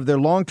part of their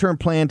long-term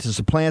plan to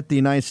supplant the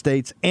United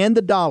States and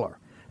the dollar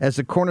as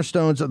the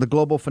cornerstones of the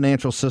global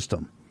financial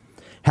system.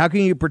 How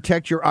can you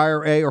protect your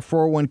IRA or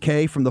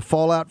 401k from the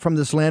fallout from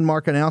this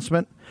landmark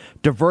announcement?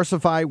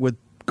 Diversify with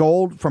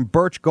gold from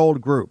Birch Gold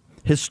Group.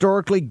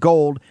 Historically,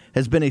 gold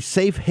has been a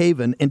safe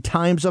haven in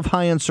times of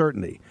high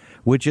uncertainty,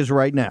 which is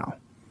right now.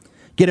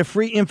 Get a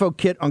free info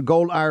kit on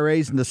gold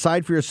IRAs and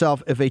decide for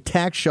yourself if a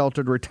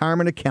tax-sheltered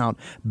retirement account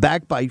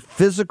backed by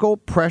physical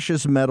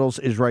precious metals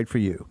is right for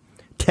you.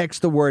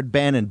 Text the word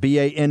Bannon,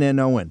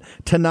 B-A-N-N-O-N,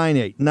 to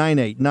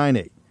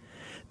 989898.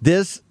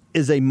 This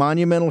is a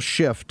monumental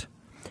shift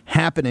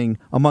happening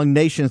among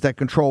nations that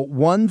control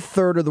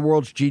 1/3 of the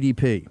world's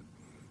GDP.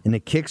 And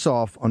it kicks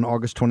off on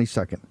August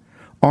 22nd.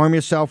 Arm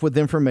yourself with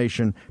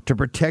information to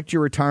protect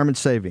your retirement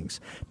savings.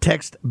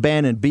 Text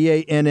Bannon,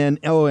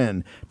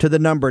 B-A-N-N-O-N, to the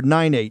number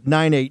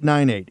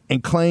 989898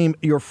 and claim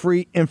your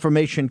free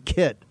information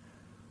kit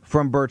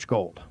from Birch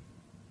Gold.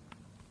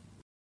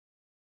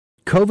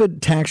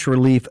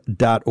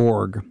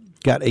 COVIDtaxrelief.org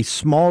got a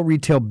small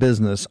retail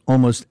business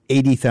almost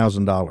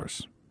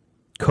 $80,000.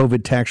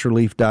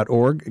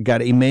 COVIDtaxrelief.org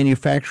got a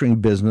manufacturing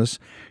business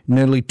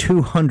nearly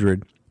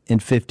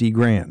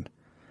 $250,000.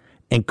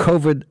 And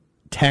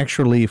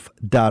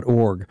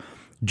COVIDtaxrelief.org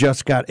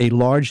just got a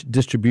large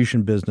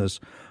distribution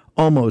business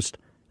almost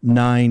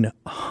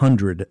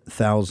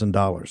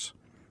 $900,000.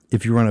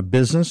 If you run a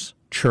business,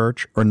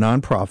 church, or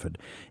nonprofit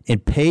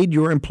and paid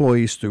your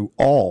employees through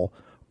all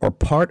or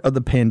part of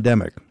the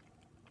pandemic,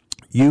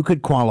 you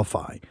could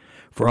qualify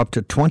for up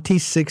to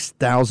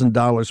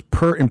 $26,000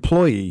 per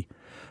employee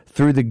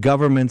through the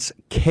government's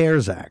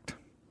CARES Act.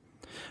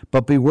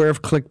 But beware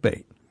of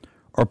clickbait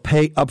or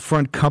pay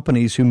upfront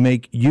companies who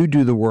make you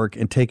do the work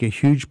and take a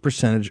huge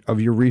percentage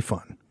of your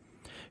refund.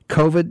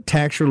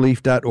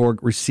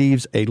 COVIDtaxrelief.org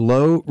receives a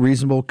low,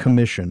 reasonable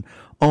commission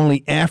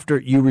only after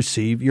you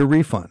receive your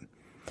refund.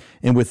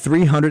 And with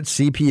 300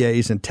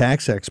 CPAs and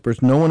tax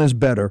experts, no one is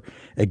better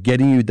at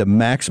getting you the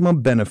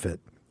maximum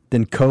benefit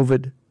than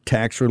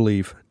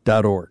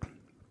COVIDtaxrelief.org.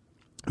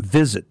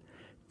 Visit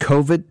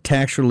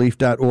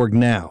COVIDtaxrelief.org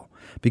now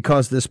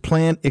because this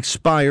plan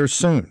expires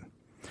soon.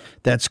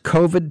 That's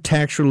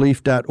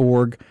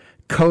COVIDtaxrelief.org,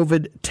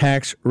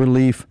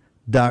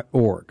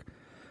 COVIDtaxrelief.org.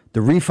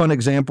 The refund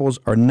examples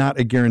are not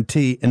a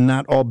guarantee and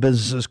not all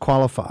businesses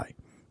qualify.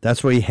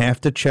 That's why you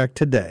have to check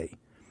today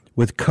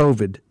with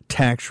COVID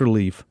tax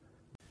relief.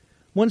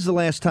 When's the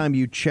last time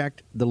you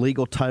checked the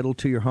legal title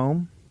to your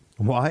home?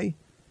 Why?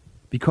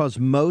 Because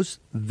most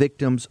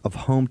victims of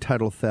home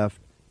title theft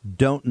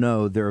don't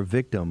know they're a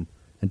victim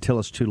until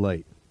it's too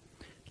late.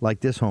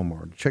 Like this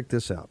homeowner. Check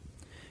this out.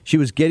 She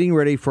was getting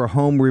ready for a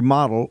home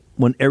remodel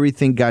when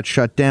everything got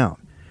shut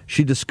down.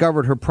 She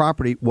discovered her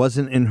property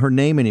wasn't in her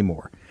name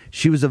anymore.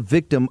 She was a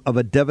victim of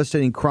a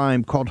devastating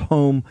crime called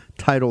home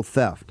title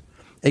theft.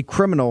 A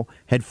criminal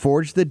had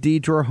forged the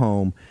deed to her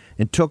home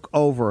and took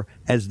over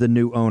as the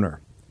new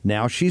owner.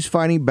 Now she's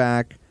fighting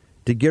back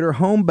to get her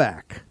home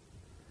back.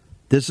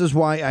 This is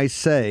why I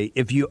say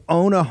if you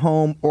own a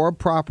home or a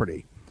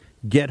property,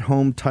 get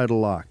Home Title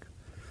Lock.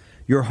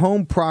 Your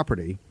home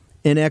property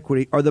in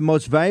equity are the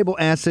most valuable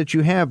assets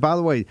you have. By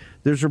the way,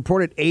 there's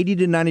reported 80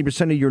 to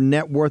 90% of your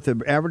net worth,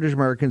 of average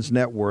American's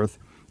net worth,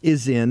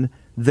 is in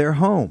their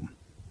home.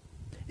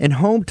 And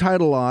Home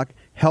Title Lock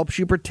helps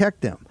you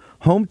protect them.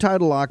 Home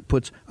Title Lock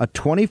puts a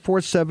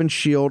 24/7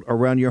 shield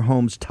around your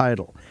home's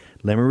title.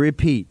 Let me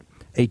repeat,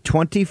 a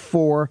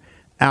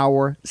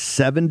 24-hour,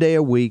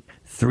 7-day-a-week,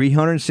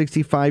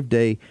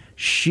 365-day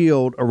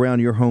shield around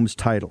your home's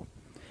title.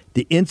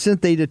 The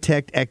instant they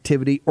detect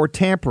activity or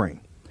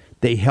tampering,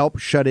 they help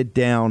shut it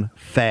down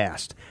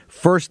fast.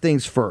 First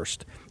things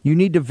first, you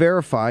need to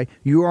verify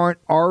you aren't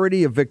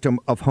already a victim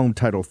of home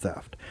title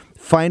theft.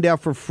 Find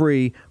out for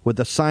free with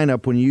a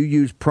sign-up when you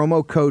use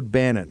promo code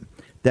Bannon.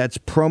 That's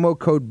promo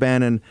code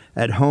Bannon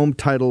at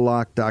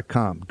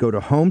HomeTitleLock.com. Go to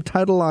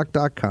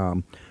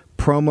HomeTitleLock.com,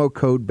 promo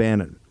code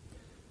Bannon.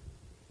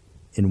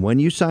 And when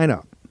you sign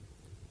up,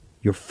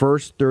 your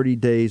first 30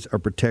 days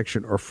of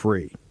protection are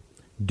free.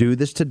 Do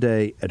this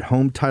today at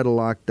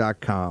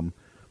HomeTitleLock.com,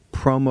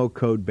 promo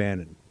code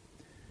Bannon.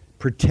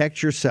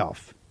 Protect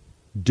yourself.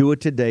 Do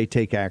it today.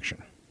 Take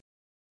action.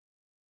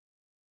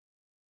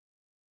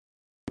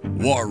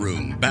 War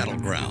Room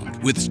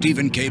Battleground with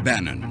Stephen K.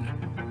 Bannon.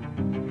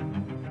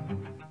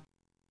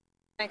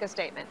 Make a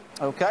statement.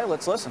 Okay,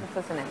 let's listen. Let's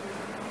listen in.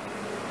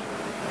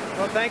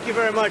 Well, thank you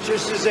very much.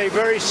 This is a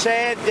very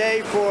sad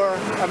day for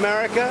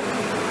America,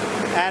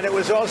 and it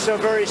was also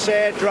very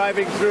sad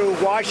driving through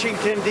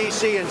Washington,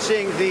 D.C. and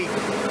seeing the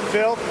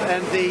filth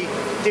and the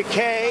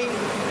decay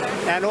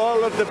and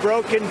all of the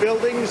broken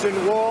buildings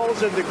and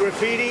walls and the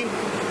graffiti.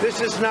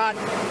 This is not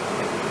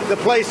the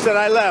place that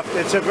I left.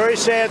 It's a very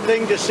sad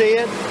thing to see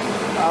it.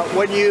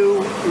 When you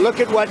look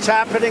at what's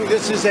happening,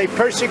 this is a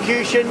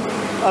persecution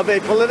of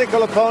a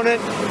political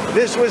opponent.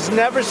 This was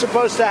never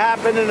supposed to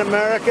happen in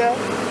America.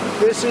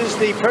 This is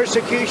the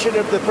persecution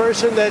of the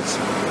person that's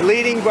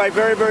leading by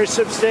very, very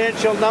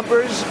substantial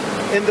numbers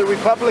in the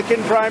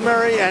Republican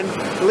primary and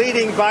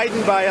leading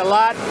Biden by a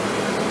lot.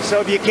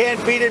 So if you can't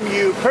beat him,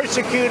 you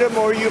persecute him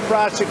or you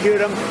prosecute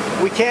him.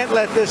 We can't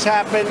let this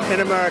happen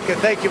in America.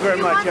 Thank you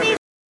very much, everyone.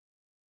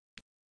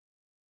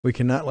 We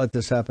cannot let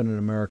this happen in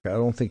America. I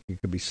don't think it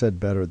could be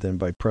said better than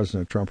by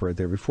President Trump right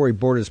there. Before he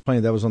boarded his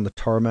plane, that was on the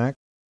tarmac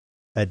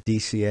at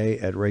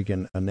DCA at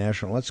Reagan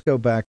National. Let's go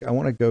back. I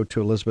want to go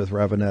to Elizabeth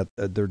Ravenette.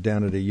 They're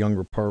down at a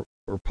young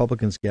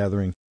Republicans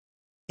gathering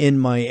in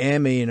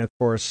Miami. And, of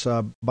course,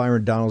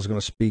 Byron Donald's going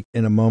to speak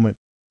in a moment.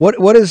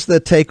 What is the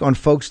take on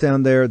folks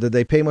down there? Did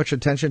they pay much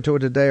attention to it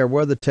today? Or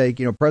what the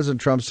take? You know,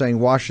 President Trump saying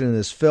Washington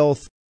is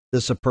filth.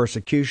 This is a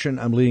persecution.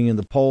 I'm leading in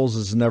the polls.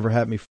 This has never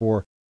happened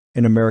before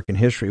in American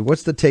history.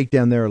 What's the take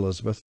down there,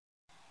 Elizabeth?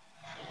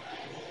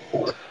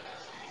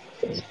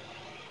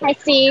 Hi,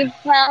 Steve.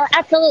 Well,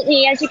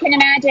 absolutely. As you can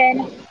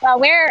imagine,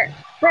 well, we're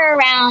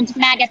around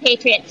MAGA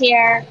patriots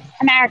here,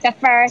 America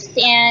first,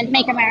 and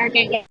make America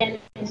again,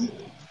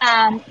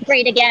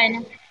 great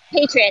again,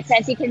 patriots.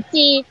 As you can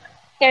see,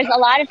 there's a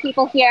lot of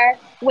people here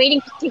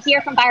waiting to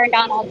hear from Byron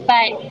Donald.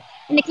 But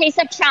in the case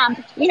of Trump,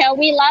 you know,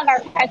 we love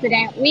our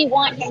president. We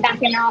want him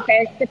back in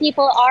office. The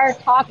people are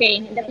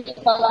talking. The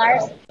people are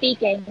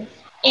speaking.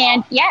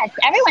 And yes,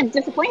 everyone's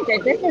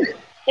disappointed. This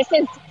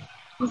is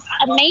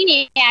a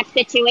maniac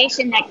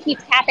situation that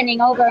keeps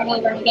happening over and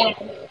over again.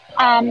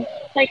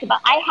 First of all,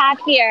 I have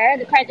here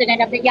the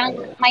president of the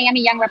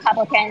Miami Young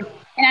Republicans,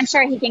 and I'm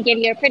sure he can give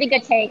you a pretty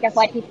good take of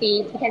what he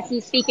sees because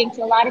he's speaking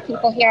to a lot of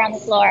people here on the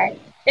floor.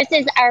 This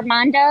is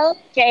Armando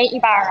J.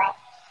 Ibarra.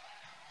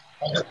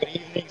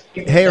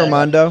 Hey,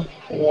 Armando.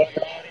 You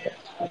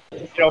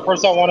know,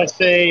 first I want to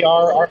say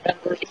our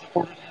members and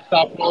supporters in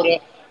South Florida,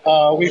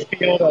 we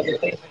feel that the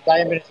police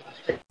indictment is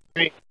a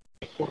disgrace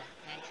for the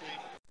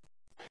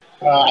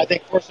country. I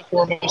think first and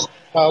foremost,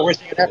 we're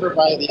seeing an effort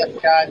by the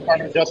FBI,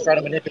 Department of Justice, trying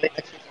to manipulate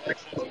next year's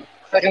elections.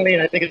 Secondly,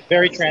 and I think it's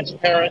very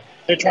transparent,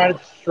 they're trying to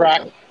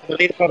distract the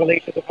latest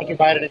revelations of Hunter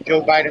Biden and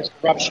Joe Biden's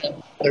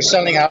corruption. They're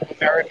selling out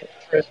American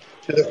interests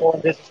to their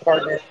foreign business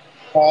partners.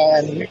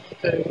 And we need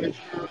to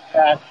ensure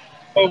that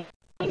focus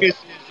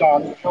is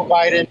on Joe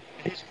Biden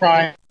and his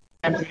crimes.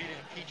 We need to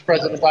impeach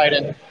President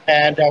Biden,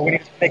 and we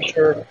need to make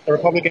sure the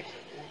Republicans,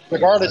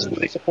 regardless of who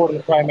they support in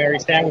the primary,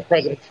 stand with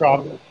President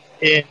Trump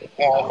in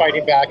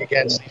fighting back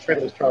against these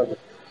frivolous charges.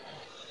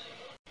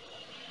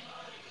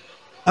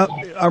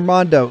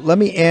 Armando, let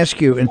me ask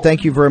you, and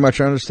thank you very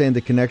much. I understand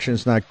the connection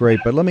is not great,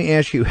 but let me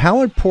ask you,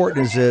 how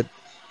important is it,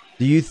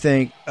 do you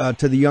think,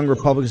 to the young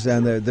Republicans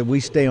down there that we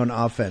stay on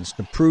offense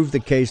to prove the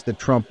case that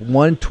Trump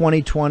won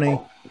 2020,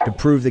 to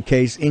prove the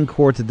case in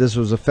court that this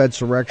was a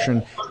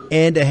Fedsurrection,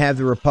 and to have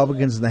the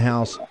Republicans in the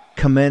House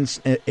commence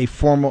a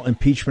formal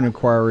impeachment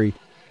inquiry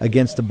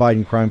against the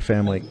Biden crime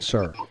family,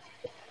 sir?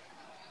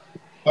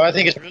 Well, I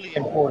think it's really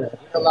important. If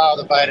we allow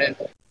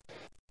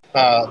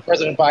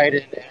President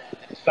Biden and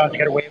his son to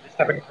get away with this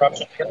type of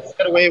corruption, to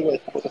get away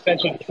with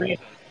essentially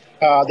treason,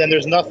 then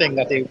there's nothing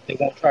that they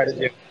won't try to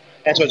do.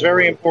 And so it's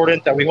very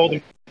important that we hold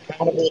them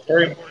accountable. It's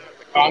very important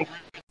that the Congress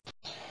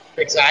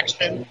takes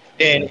action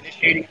in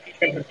initiating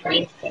impeachment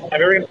proceedings. And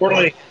very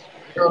importantly,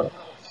 we're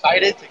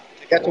excited to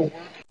get to work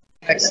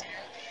next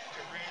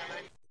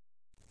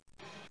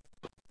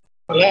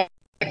year.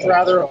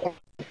 Rather,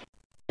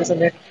 this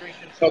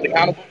administration is held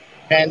accountable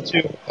and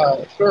to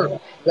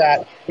ensure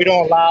that we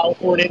don't allow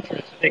foreign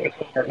interests to take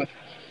control of our country.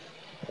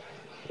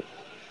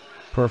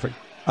 Perfect.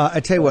 I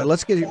tell you what,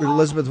 let's get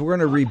Elizabeth. We're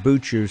going to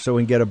reboot you so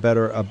we can get a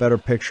better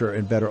picture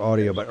and better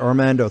audio. But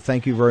Armando,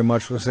 thank you very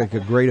much. Looks like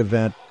a great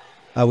event.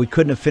 We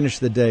couldn't have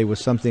finished the day with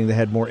something that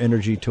had more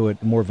energy to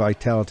it, more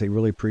vitality.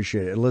 Really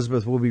appreciate it.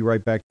 Elizabeth, we'll be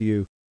right back to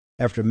you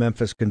after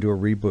Memphis can do a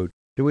reboot.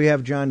 Do we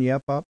have John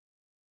Yep up?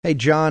 Hey,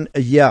 John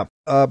Yep.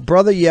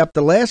 Brother Yep,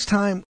 the last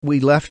time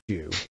we left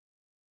you,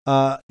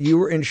 you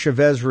were in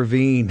Chavez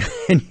Ravine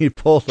and you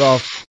pulled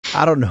off,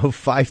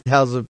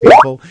 5,000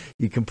 people.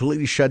 You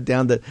completely shut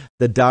down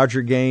the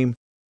Dodger game.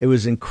 It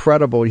was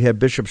incredible. You had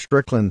Bishop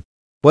Strickland.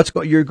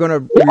 You're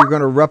going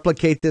to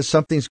replicate this?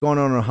 Something's going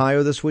on in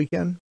Ohio this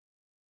weekend?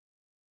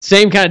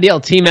 Same kind of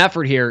deal. Team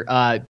effort here.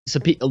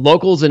 Some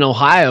locals in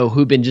Ohio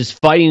who've been just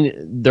fighting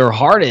their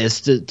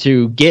hardest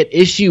to get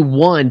issue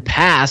 1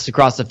 passed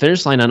across the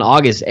finish line on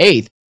August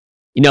 8th.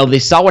 They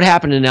saw what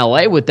happened in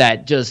LA with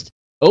that just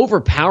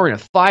overpowering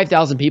of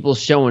 5,000 people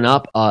showing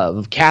up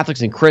of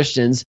Catholics and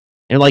Christians.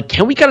 And like,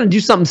 can we kind of do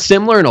something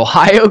similar in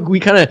Ohio? We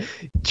kind of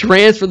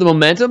transfer the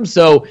momentum.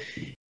 So,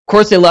 of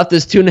course, they left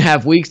us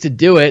 2.5 weeks to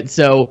do it.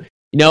 So,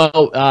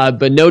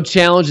 but no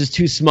challenge is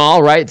too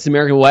small, right? It's the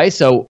American way.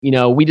 So,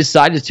 we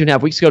decided just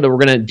 2.5 weeks ago that we're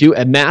going to do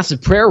a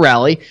massive prayer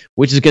rally,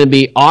 which is going to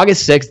be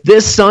August 6th,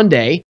 this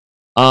Sunday,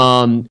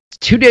 2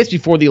 days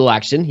before the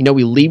election.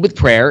 We lead with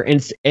prayer,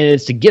 and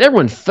it's to get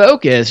everyone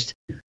focused,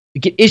 to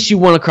get issue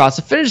 1 across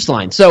the finish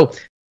line. So,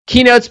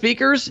 keynote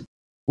speakers,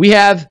 we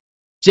have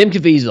Jim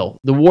Caviezel,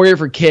 the warrior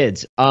for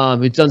kids,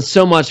 who's done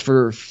so much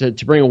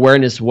to bring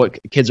awareness to what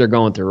kids are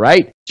going through,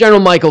 right?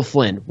 General Michael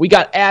Flynn. We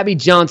got Abby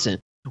Johnson.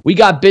 We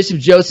got Bishop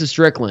Joseph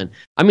Strickland.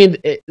 I mean,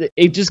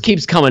 it just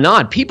keeps coming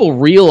on. People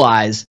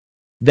realize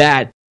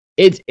that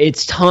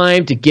it's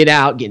time to get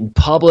out, get in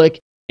public,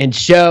 and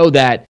show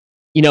that,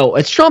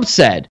 as Trump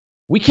said,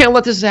 we can't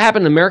let this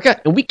happen in America,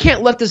 and we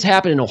can't let this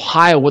happen in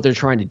Ohio, what they're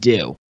trying to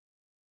do.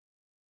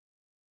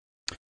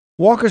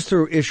 Walk us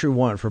through issue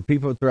 1 for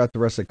people throughout the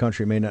rest of the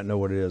country who may not know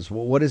what it is.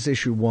 Well, what is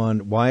issue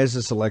 1? Why is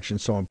this election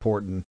so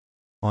important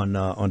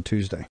on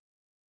Tuesday?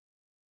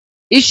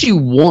 Issue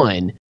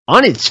 1,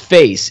 on its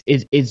face,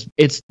 it's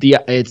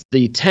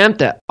the attempt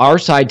that our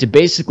side to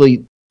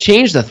basically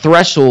change the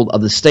threshold of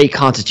the state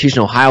constitution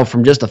in Ohio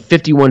from just a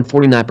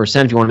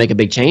 51-49%, if you want to make a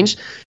big change,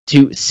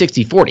 to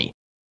 60-40,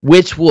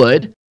 which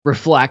would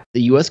reflect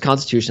the U.S.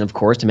 Constitution, of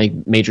course. To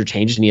make major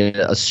changes, you need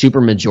a super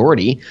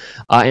majority,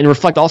 and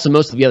reflect also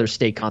most of the other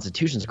state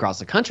constitutions across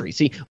the country.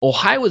 See,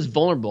 Ohio is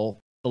vulnerable.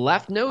 The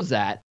left knows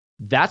that.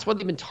 That's why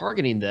they've been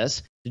targeting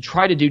this, to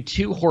try to do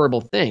 2 horrible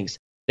things.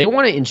 They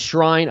want to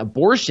enshrine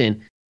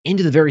abortion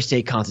into the very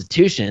state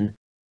constitution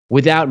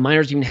without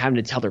minors even having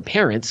to tell their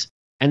parents.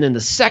 And then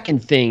the second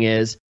thing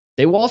is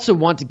they also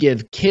want to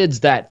give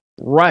kids that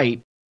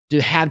right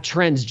to have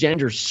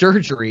transgender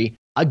surgery,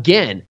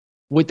 again,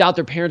 without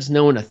their parents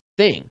knowing a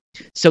thing.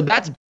 So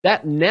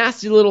that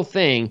nasty little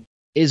thing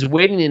is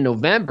waiting in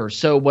November.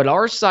 So what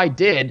our side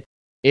did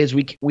is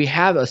we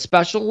have a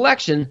special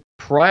election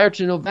prior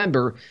to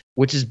November,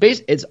 which is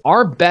it's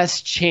our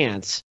best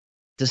chance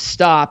to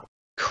stop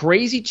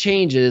crazy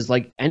changes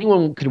like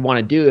anyone could want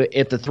to do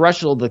if the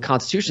threshold of the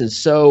Constitution is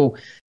so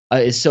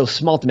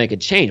small to make a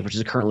change, which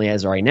is currently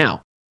as right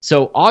now.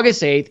 So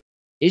August 8th,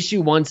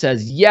 issue 1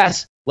 says,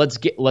 yes,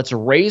 let's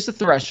raise the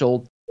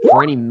threshold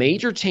for any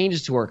major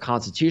changes to our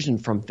Constitution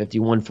from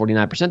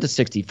 51-49% to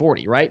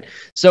 60-40, right?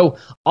 So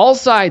all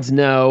sides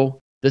know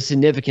the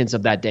significance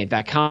of that day. In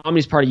fact,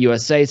 Communist Party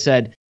USA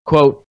said,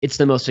 quote, it's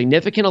the most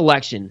significant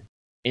election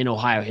in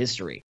Ohio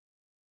history.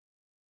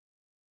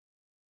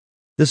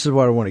 This is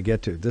what I want to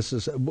get to.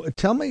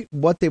 Tell me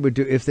what they would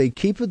do if they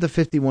keep with the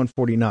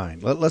 51-49.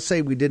 Let's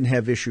say we didn't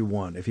have issue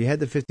 1. If you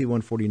had the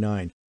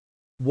 51-49,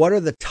 what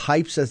are the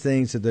types of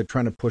things that they're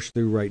trying to push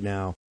through right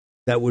now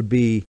that would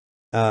be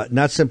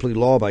not simply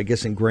law, but I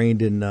guess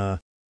ingrained in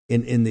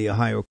the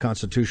Ohio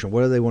Constitution?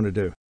 What do they want to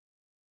do?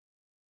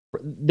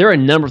 There are a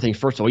number of things.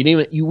 First of all, we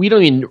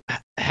don't even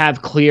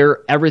have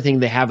clear everything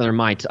they have in their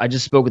mind. I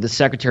just spoke with the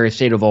Secretary of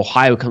State of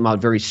Ohio, come out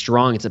very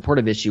strong in support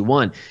of issue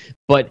 1.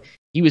 But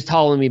he was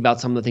telling me about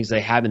some of the things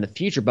they have in the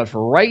future. But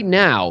for right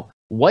now,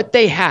 what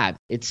they have,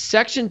 it's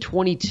Section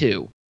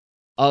 22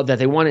 that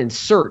they want to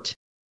insert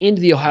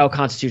into the Ohio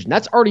Constitution.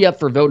 That's already up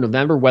for vote in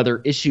November,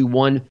 whether issue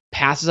 1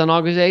 passes on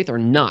August 8th or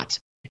not.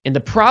 And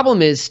the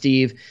problem is,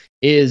 Steve,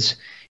 is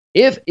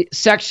if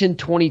Section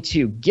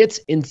 22 gets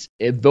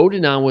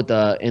voted on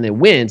and it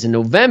wins in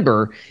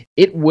November,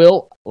 it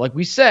will, like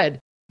we said,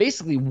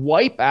 basically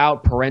wipe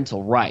out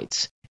parental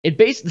rights.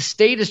 The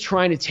state is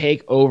trying to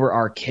take over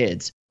our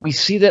kids. We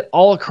see that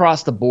all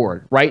across the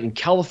board, right? In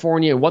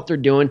California and what they're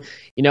doing.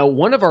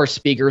 One of our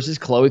speakers is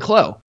Chloe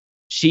Clow.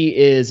 She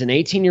is an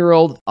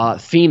 18-year-old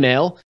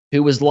female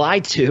who was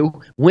lied to,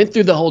 went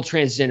through the whole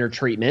transgender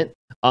treatment,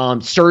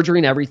 surgery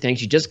and everything.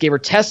 She just gave her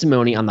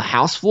testimony on the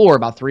House floor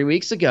about 3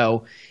 weeks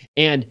ago,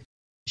 and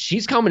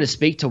she's coming to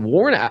speak to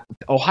warn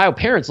Ohio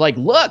parents, like,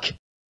 look,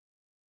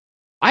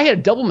 I had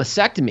a double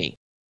mastectomy.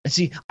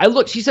 See,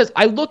 she says,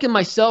 I look at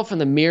myself in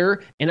the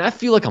mirror and I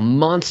feel like a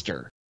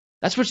monster.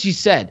 That's what she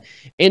said.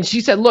 And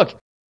she said, look,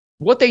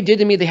 what they did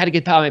to me, they had to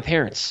get out of my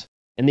parents.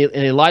 And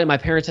they lied to my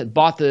parents, had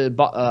drank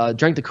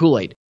the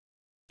Kool-Aid.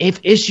 If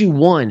issue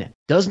 1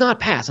 does not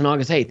pass on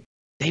August 8th,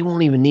 they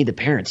won't even need the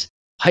parents.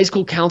 High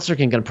school counselor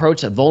can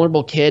approach a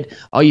vulnerable kid.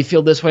 Oh, you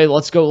feel this way?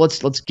 Let's go. Let's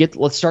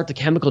start the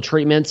chemical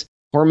treatments,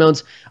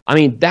 hormones. I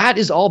mean, that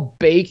is all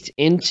baked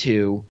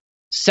into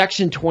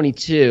Section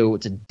 22.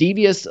 It's a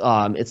devious.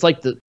 It's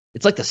like the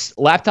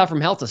laptop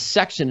from hell. It's a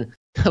section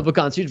of a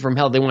constitution from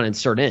hell they want to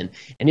insert in.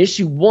 And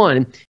issue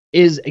 1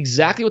 is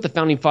exactly what the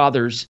founding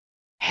fathers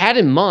had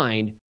in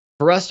mind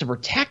for us to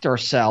protect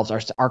ourselves,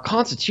 our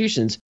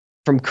constitutions,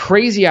 from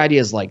crazy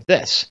ideas like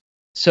this.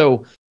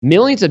 So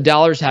millions of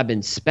dollars have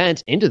been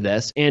spent into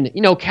this. And,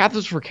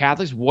 Catholics for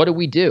Catholics, what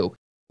do?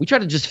 We try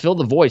to just fill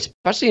the void,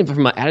 especially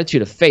from an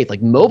attitude of faith,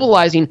 like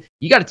mobilizing.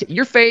 You got to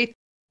your faith.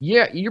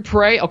 Yeah, you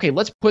pray. Okay,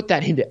 let's put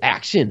that into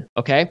action.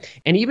 Okay.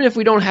 And even if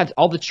we don't have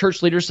all the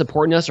church leaders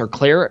supporting us or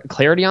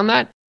clarity on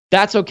that,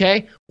 that's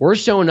okay. We're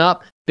showing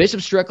up.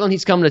 Bishop Strickland,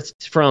 he's coming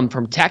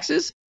from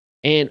Texas,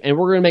 and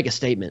we're going to make a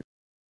statement.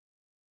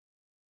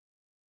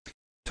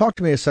 Talk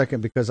to me a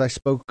second, because I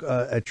spoke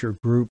at your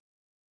group,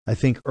 I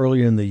think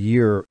earlier in the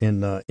year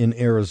in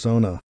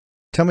Arizona.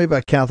 Tell me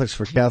about Catholics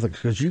for Catholics,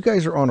 because you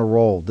guys are on a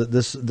roll.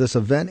 This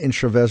event in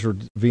Chavez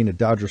Ravine,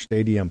 Dodger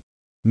Stadium,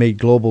 made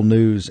global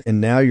news, and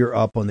now you're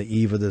up on the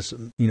eve of this,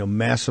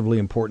 massively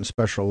important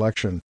special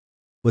election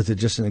with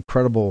just an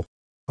incredible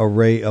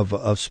array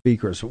of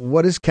speakers.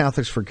 What is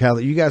Catholics for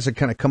Catholics? You guys have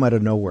kind of come out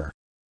of nowhere.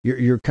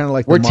 You're kind of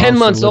like we're 10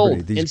 months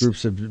old. These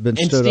groups have been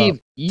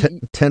stood Steve,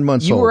 up. 10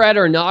 months old. You were at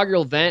our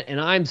inaugural event, and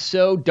I'm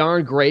so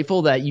darn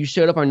grateful that you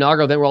showed up at our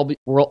inaugural event.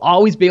 We'll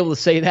always be able to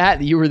say that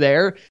you were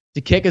there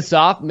to kick us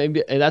off.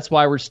 Maybe that's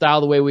why we're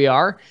styled the way we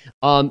are.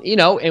 And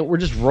we're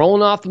just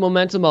rolling off the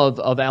momentum of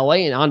LA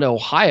and onto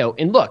Ohio.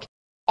 And look,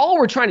 all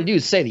we're trying to do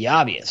is say the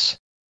obvious.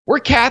 We're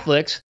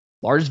Catholics,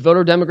 largest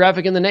voter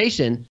demographic in the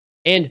nation,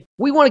 and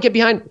we want to get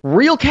behind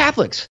real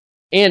Catholics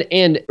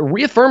and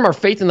reaffirm our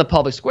faith in the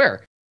public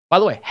square. By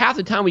the way, half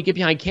the time we get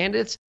behind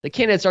candidates, the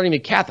candidates aren't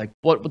even Catholic.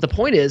 But the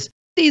point is,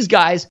 these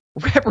guys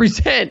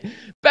represent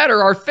better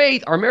our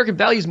faith, our American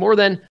values more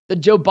than the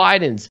Joe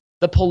Bidens,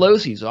 the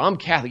Pelosi's. So I'm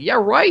Catholic. Yeah,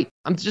 right.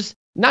 I'm just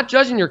not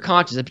judging your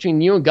conscience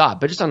between you and God,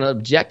 but just on an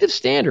objective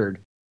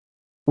standard,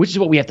 which is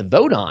what we have to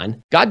vote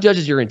on. God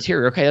judges your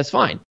interior. Okay, that's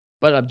fine.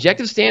 But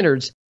objective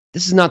standards,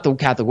 this is not the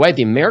Catholic way,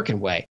 the American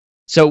way.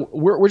 So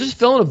we're just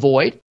filling a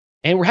void.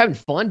 And we're having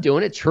fun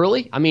doing it,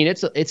 truly. I mean,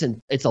 it's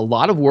a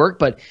lot of work,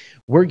 but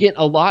we're getting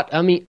a lot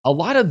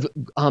of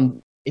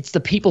it's the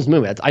people's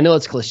movement. I know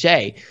it's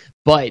cliche,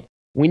 but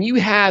when you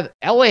have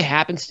LA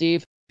happen,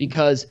 Steve,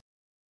 because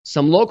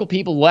some local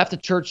people left a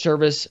church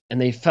service and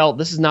they felt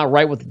this is not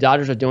right what the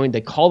Dodgers are doing.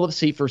 They called up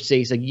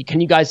C4C, said, can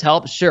you guys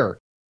help? Sure.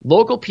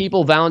 Local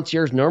people,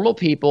 volunteers, normal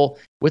people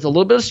with a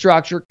little bit of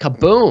structure,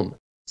 kaboom.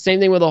 Same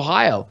thing with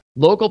Ohio.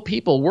 Local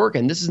people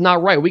working. This is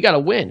not right. We got to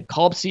win.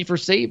 Call up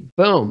C4C,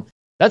 boom.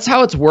 That's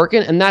how it's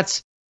working, and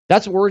that's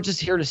what we're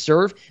just here to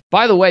serve.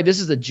 By the way, this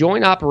is a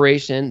joint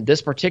operation,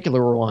 this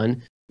particular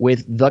one,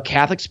 with the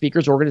Catholic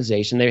Speakers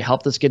Organization. They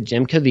helped us get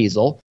Jim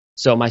Caviezel,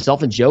 so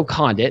myself and Joe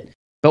Condit.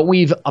 But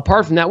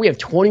apart from that, we have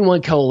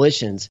 21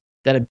 coalitions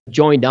that have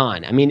joined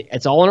on. I mean,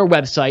 it's all on our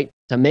website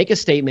to make a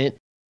statement.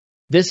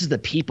 This is the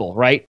people,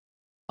 right?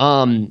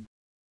 And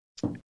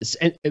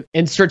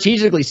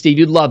strategically, Steve,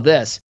 you'd love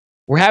this.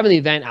 We're having the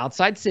event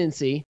outside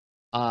Cincy,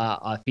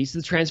 Feast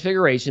of the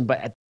Transfiguration,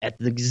 but at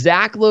the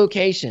exact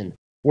location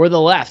where the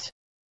left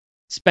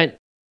spent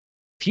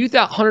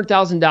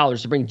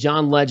 $100,000 to bring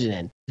John Legend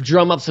in to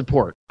drum up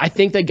support. I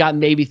think they got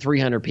maybe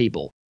 300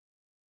 people.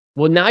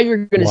 Well, now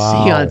you're going to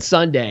see on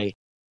Sunday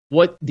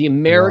what the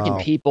American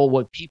people,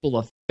 what people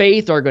of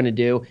faith are going to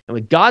do, and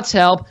with God's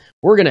help,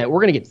 we're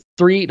gonna get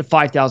 3,000 to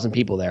 5,000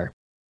 people there.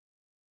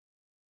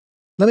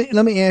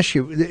 Let me ask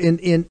you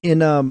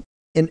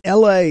in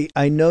LA,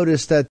 I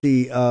noticed that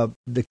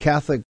the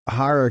Catholic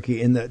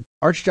hierarchy in the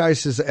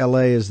Archdiocese of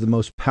LA is the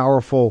most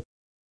powerful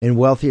and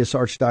wealthiest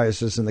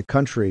archdiocese in the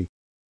country.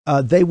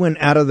 They went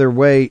out of their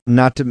way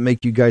not to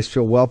make you guys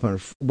feel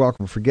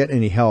welcome, forget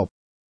any help.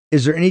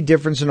 Is there any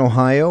difference in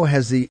Ohio?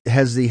 Has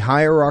the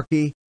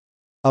hierarchy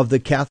of the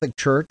Catholic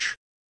Church,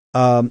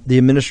 the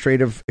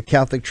administrative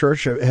Catholic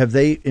Church, have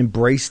they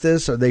embraced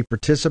this? Are they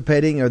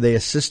participating? Are they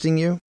assisting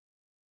you?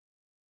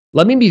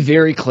 Let me be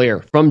very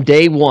clear. From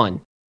day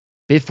one,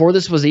 before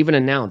this was even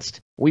announced,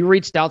 we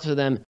reached out to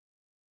them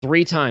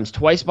 3 times,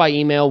 twice by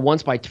email,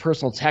 once by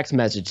personal text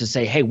message to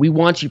say, hey, we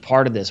want you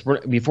part of this.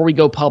 Before we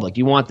go public,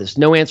 you want this.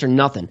 No answer,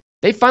 nothing.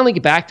 They finally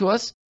get back to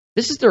us.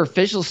 This is their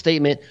official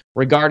statement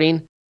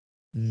regarding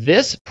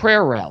this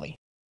prayer rally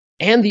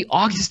and the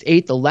August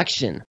 8th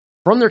election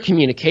from their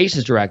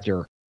communications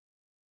director.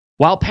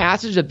 While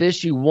passage of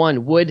issue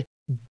 1 would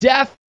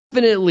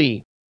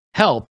definitely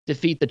help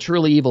defeat the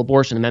truly evil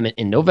abortion amendment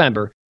in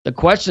November, the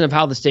question of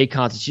how the state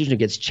constitution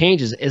gets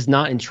changes is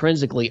not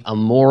intrinsically a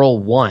moral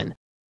one.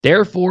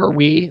 Therefore,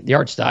 we, the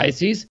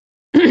Archdiocese,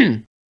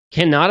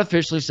 cannot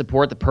officially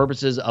support the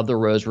purposes of the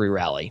Rosary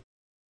Rally.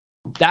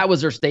 That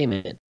was their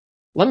statement.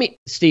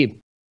 Steve,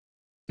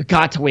 you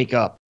got to wake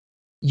up.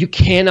 You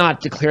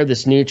cannot declare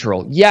this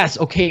neutral. Yes,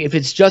 okay, if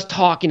it's just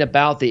talking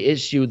about the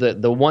issue,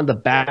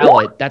 the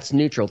ballot, that's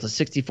neutral. It's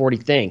a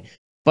 60-40 thing.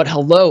 But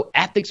hello,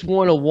 Ethics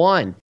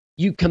 101.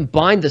 You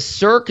combine the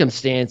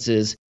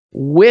circumstances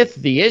with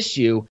the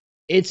issue,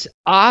 it's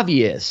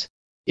obvious.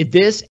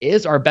 This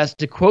is our best,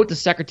 to quote the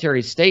Secretary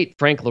of State,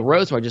 Frank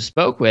LaRose, who I just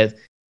spoke with,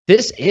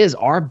 this is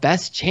our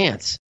best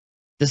chance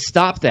to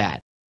stop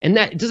that. And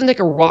that it doesn't take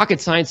a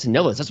rocket science to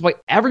know this. That's why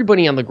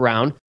everybody on the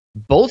ground,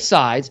 both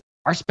sides,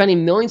 are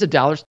spending millions of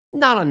dollars,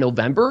 not on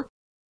November,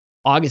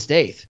 August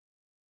 8th.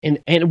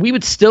 And we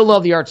would still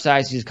love the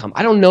Archdiocese to come.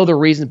 I don't know the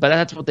reason, but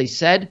that's what they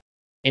said.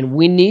 And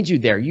we need you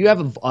there. You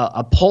have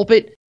a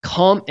pulpit.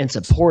 Come and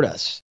support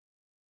us.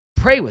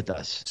 Pray with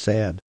us.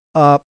 Sad.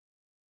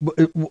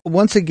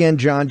 Once again,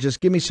 John, just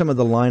give me some of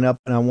the lineup,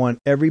 and I want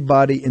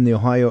everybody in the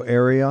Ohio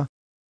area,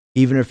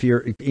 even if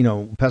you're,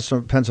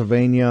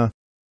 Pennsylvania,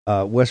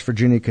 West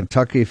Virginia,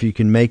 Kentucky, if you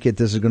can make it,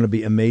 this is going to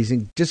be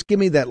amazing. Just give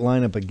me that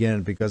lineup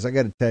again, because I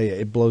got to tell you,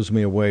 it blows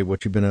me away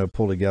what you've been able to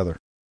pull together.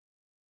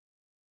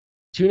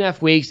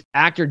 2.5 weeks,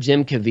 actor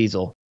Jim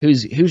Caviezel,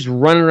 who's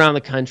running around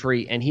the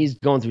country, and he's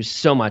going through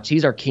so much.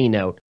 He's our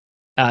keynote.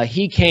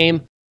 He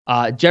came,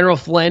 General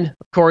Flynn,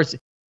 of course,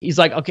 he's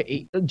like,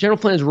 okay, General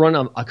Flynn has run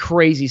a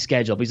crazy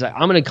schedule. But he's like,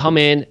 I'm going to come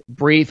in,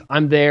 brief,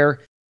 I'm there.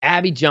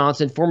 Abby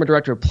Johnson, former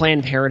director of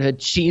Planned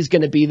Parenthood, she's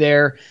going to be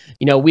there.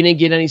 We didn't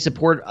get any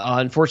support,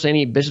 unfortunately,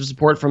 any bishop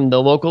support from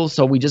the locals,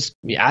 so we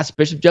asked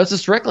Bishop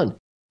Joseph Strickland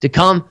to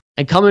come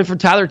in from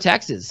Tyler,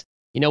 Texas.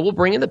 We'll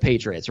bring in the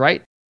Patriots,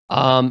 right?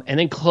 And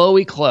then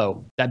Chloe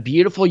Clow, that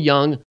beautiful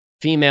young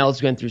female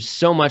has been through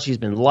so much. She's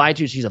been lied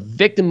to. She's a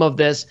victim of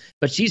this,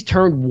 but she's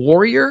turned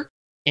warrior,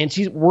 and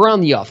we're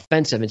on the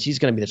offensive, and she's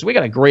going to be there. So we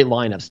got a great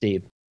lineup,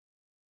 Steve.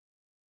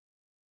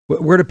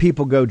 Where do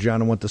people go,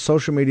 John? I want the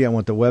social media. I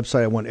want the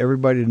website. I want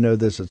everybody to know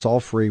this. It's all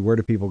free. Where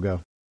do people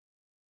go?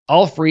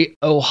 All free.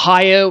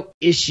 Ohio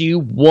issue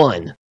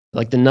 1,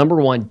 like the number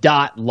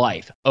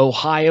 1.life.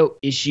 Ohio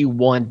issue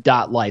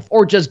 1.life.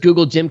 Or just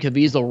Google Jim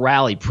Caviezel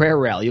rally, prayer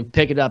rally. You'll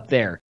pick it up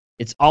there.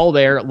 It's all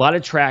there. A lot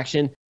of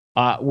traction.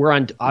 We're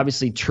on,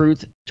 obviously,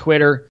 Truth,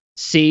 Twitter,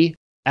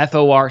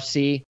 FORC.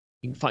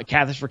 You can find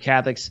Catholics for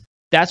Catholics.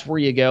 That's where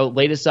you go.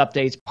 Latest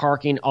updates,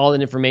 parking, all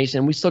that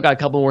information. We still got a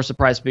couple more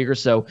surprise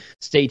speakers, so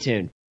stay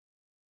tuned.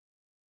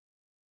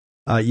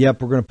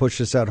 Yep, we're going to push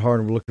this out hard,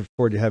 and we're looking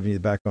forward to having you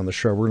back on the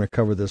show. We're going to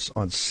cover this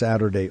on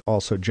Saturday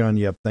also. John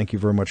Yep, thank you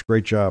very much.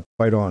 Great job.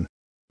 Fight on.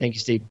 Thank you,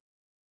 Steve.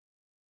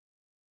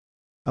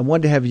 I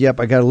wanted to have Yep.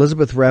 I got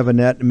Elizabeth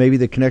Ravenette, and maybe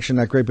the connection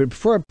not great, but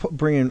before I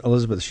bring in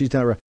Elizabeth, she's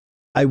not.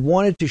 I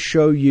wanted to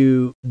show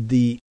you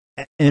the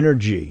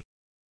energy,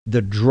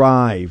 the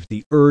drive,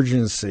 the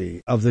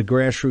urgency of the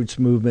grassroots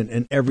movement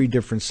in every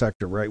different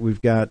sector. Right?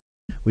 We've got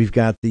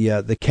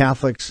the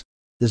Catholics.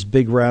 This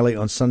big rally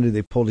on Sunday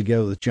they pulled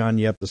together with John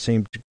Yep, the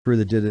same crew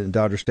that did it in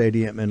Dodger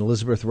Stadium, and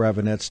Elizabeth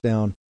Ravenette's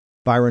down.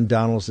 Byron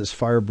Donalds, this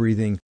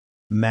fire-breathing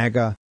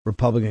MAGA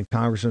Republican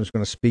congressman, is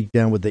going to speak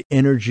down with the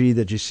energy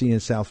that you see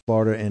in South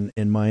Florida and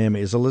in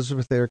Miami. Is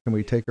Elizabeth there? Can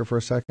we take her for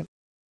a second?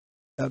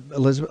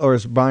 Elizabeth, or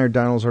is Byron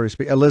Donalds already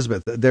speaking?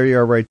 Elizabeth, there you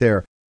are right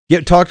there.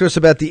 Talk to us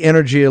about the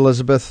energy,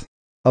 Elizabeth,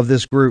 of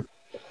this group.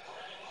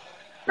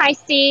 Hi,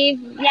 Steve.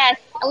 Yes,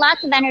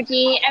 lots of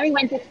energy.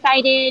 Everyone's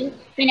excited.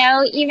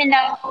 Even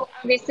though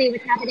obviously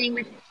what's happening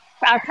with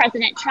our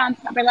President Trump,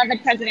 our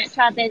beloved President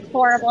Trump, is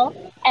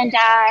horrible, and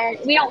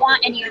we don't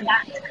want any of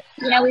that.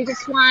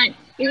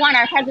 We want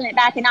our president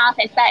back in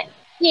office. But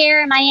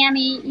here in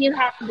Miami, you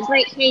have the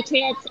great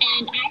patriots,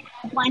 and I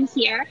have one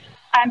here.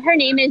 Her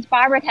name is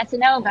Barbara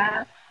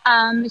Casanova.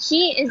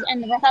 She is in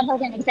the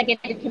Republican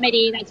Executive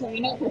Committee. That's where I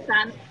know her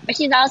from. But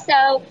she's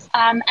also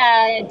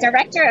a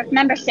director of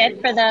membership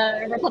for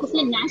the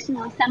Republican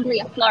National Assembly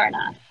of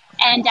Florida.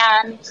 And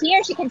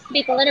here she can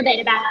speak a little bit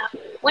about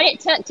what it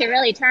took to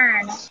really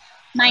turn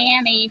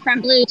Miami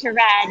from blue to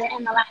red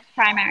in the last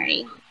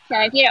primary. So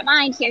if you don't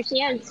mind, here she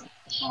is.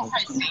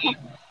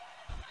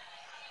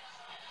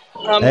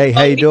 Hey,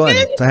 how you doing?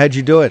 So how'd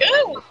you do it?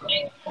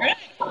 Good.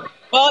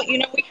 Well,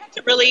 we had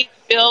to really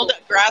build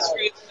a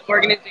grassroots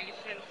organization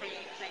from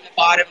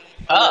bottom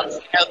up.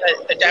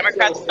 The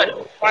Democrats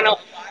want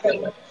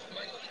to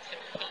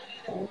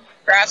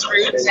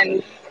grassroots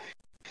and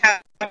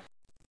have to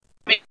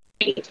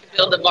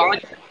build a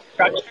voluntary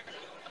structure.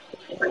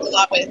 Works a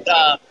lot with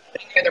their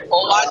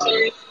poll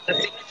watchers, the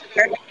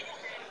signature.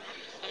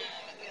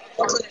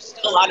 Unfortunately, there's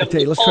still a lot of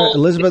Let's try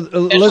Elizabeth.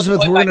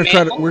 We're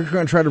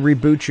going to try to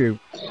reboot you.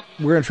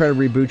 We're going to try to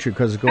reboot you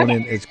because it's going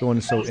in. It's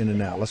going so in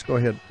and out. Let's go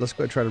ahead. Let's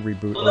go try to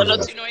reboot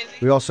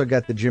Elizabeth. We also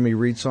got the Jimmy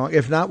Reed song.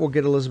 If not, we'll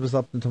get Elizabeth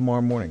up until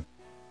tomorrow morning.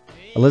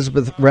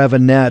 Elizabeth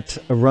Ravenette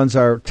runs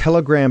our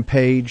Telegram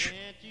page.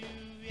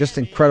 Just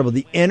incredible.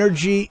 The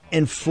energy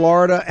in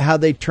Florida, how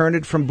they turned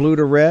it from blue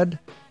to red.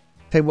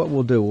 Tell you what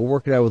we'll do. We'll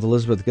work it out with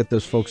Elizabeth to get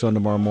those folks on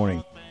tomorrow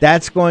morning.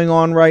 That's going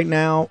on right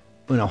now.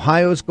 In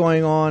Ohio, it's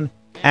going on.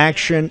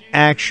 Action,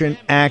 action,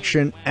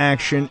 action,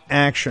 action,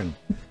 action.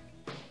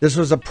 This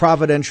was a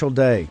providential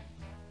day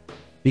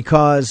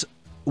because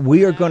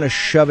we are going to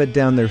shove it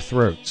down their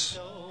throats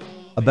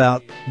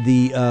about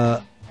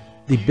the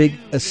big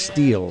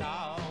steal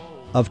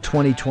of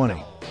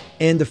 2020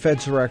 and the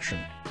Fed's direction.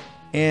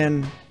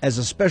 And as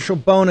a special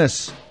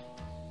bonus,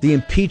 the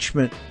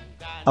impeachment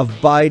of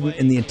Biden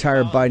and the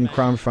entire Biden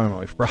crime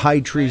family for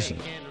high treason,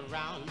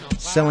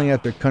 selling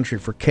out their country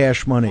for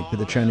cash money to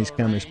the Chinese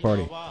Communist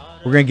Party.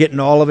 We're going to get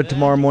into all of it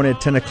tomorrow morning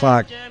at 10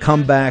 o'clock.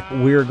 Come back.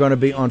 We're going to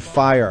be on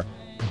fire.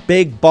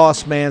 Big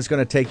Boss Man's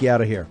going to take you out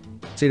of here.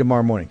 See you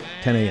tomorrow morning,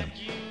 10 a.m.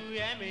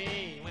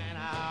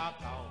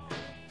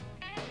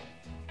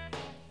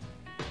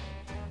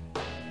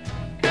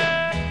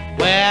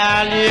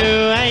 Well,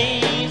 you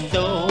ain't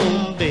so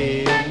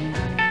big.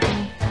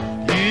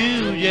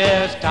 You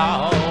just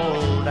tall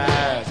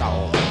as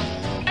all.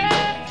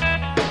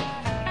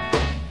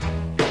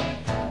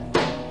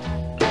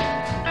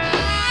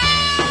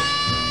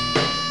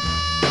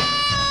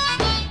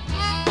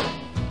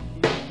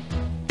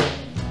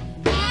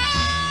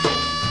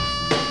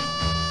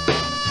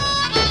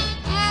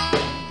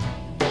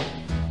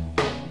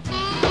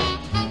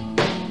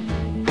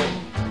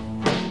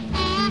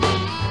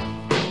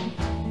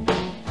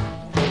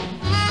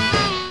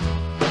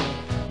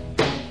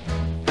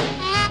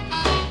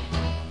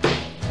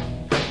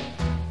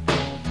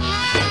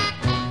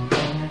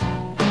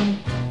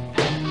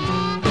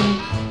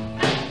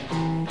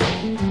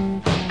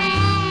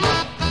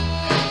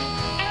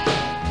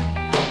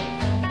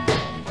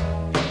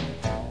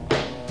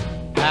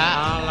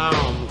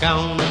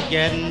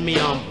 Get me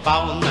on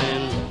phone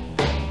and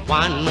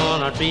one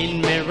wanna treat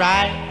me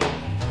right.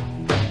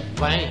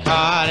 Work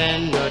hard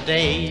in the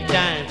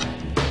daytime,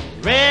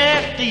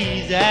 rest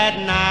easy at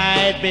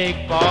night,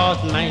 big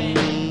boss man.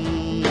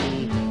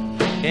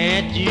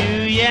 Can't you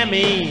hear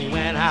me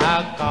when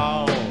I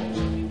call?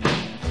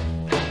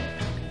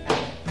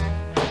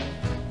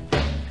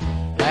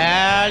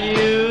 Well,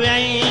 you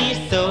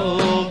ain't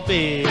so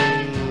big,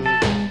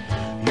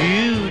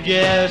 you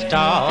just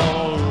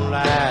tall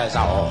as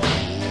all.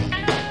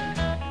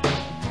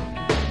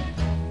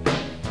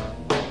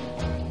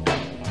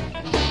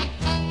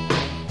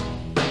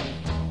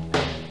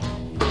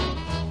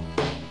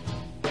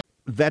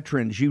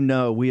 Veterans,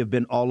 we have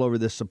been all over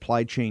this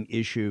supply chain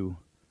issue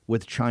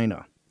with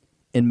China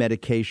and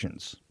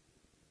medications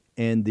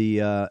and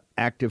the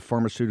active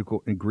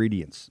pharmaceutical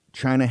ingredients.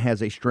 China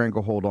has a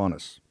stranglehold on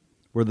us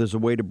where there's a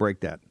way to break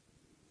that.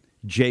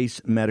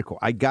 Jace Medical.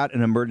 I got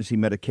an emergency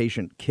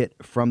medication kit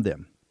from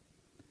them.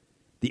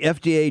 The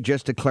FDA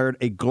just declared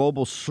a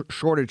global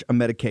shortage of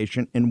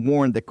medication and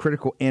warned that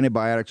critical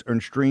antibiotics are in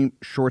extreme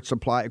short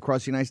supply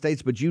across the United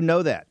States. But you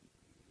know that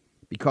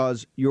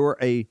because you're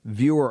a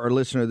viewer or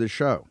listener to the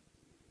show.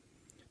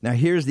 Now,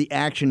 here's the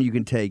action you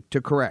can take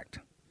to correct.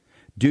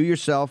 Do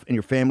yourself and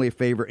your family a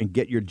favor and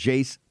get your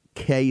Jace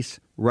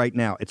case right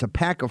now. It's a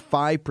pack of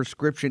 5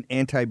 prescription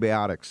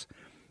antibiotics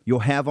you'll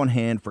have on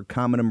hand for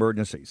common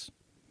emergencies.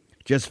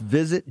 Just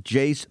visit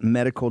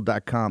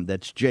jacemedical.com.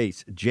 That's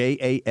Jace,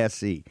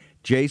 J-A-S-E,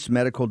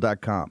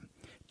 jacemedical.com.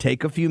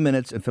 Take a few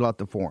minutes and fill out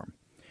the form.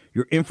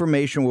 Your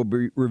information will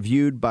be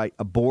reviewed by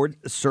a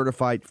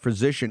board-certified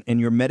physician, and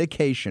your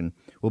medication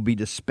will be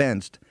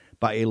dispensed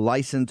by a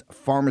licensed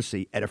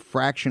pharmacy at a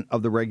fraction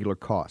of the regular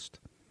cost.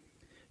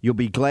 You'll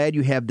be glad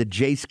you have the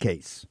Jace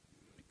case.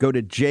 Go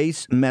to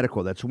Jace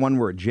Medical, that's one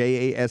word,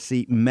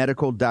 J-A-S-E,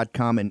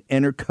 medical.com, and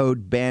enter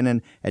code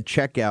Bannon at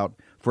checkout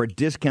for a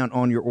discount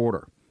on your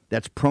order.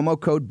 That's promo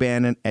code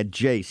Bannon at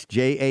Jace,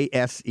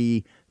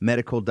 J-A-S-E,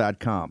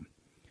 medical.com.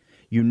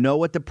 You know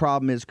what the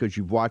problem is because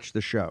you've watched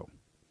the show.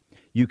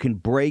 You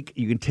can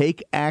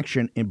take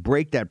action and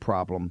break that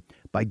problem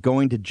by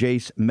going to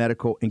Jace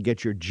Medical and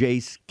get your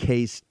Jace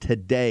case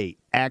today.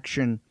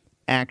 Action,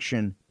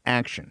 action,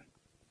 action.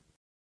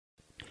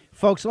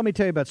 Folks, let me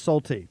tell you about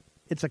Solti.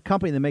 It's a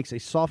company that makes a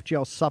soft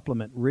gel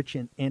supplement rich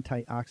in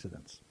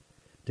antioxidants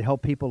to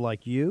help people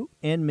like you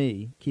and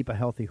me keep a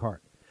healthy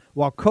heart.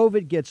 While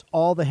COVID gets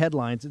all the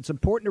headlines, it's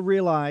important to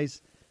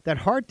realize that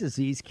heart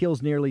disease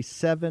kills nearly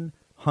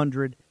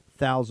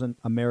 700,000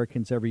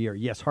 Americans every year.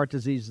 Yes, heart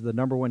disease is the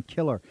number one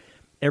killer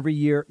every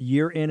year,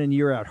 year in and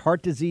year out.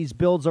 Heart disease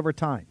builds over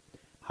time.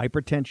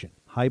 Hypertension,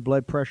 high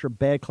blood pressure,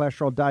 bad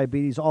cholesterol,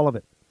 diabetes, all of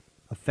it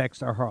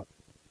affects our heart.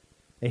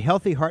 A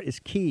healthy heart is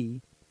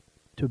key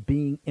to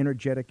being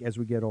energetic as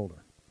we get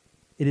older.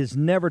 It is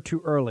never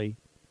too early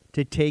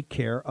to take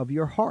care of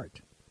your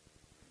heart.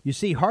 You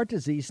see, heart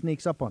disease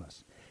sneaks up on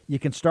us. You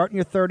can start in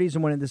your 30s,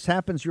 and when this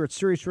happens, you're at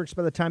serious risk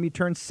by the time you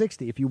turn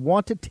 60. If you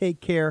want to take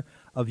care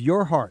of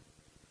your heart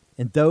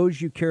and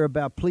those you care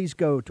about, please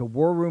go to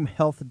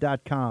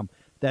warroomhealth.com.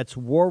 That's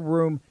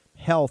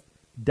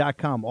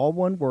warroomhealth.com. All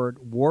one word,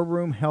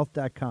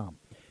 warroomhealth.com.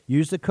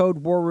 Use the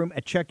code WARROOM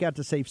at checkout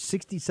to save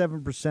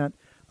 67%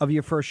 of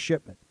your first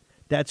shipment.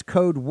 That's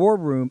code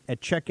WARROOM at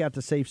checkout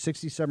to save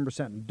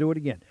 67%. And do it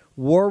again.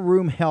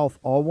 WarRoom Health,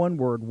 all one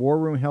word,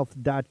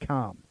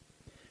 warroomhealth.com.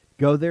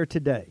 Go there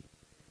today.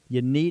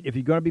 You need, if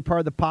you're going to be part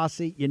of the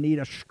posse, you need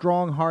a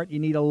strong heart. You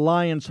need a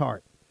lion's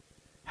heart.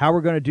 How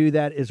we're going to do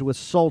that is with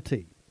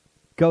Salty.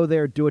 Go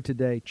there, do it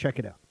today. Check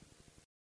it out.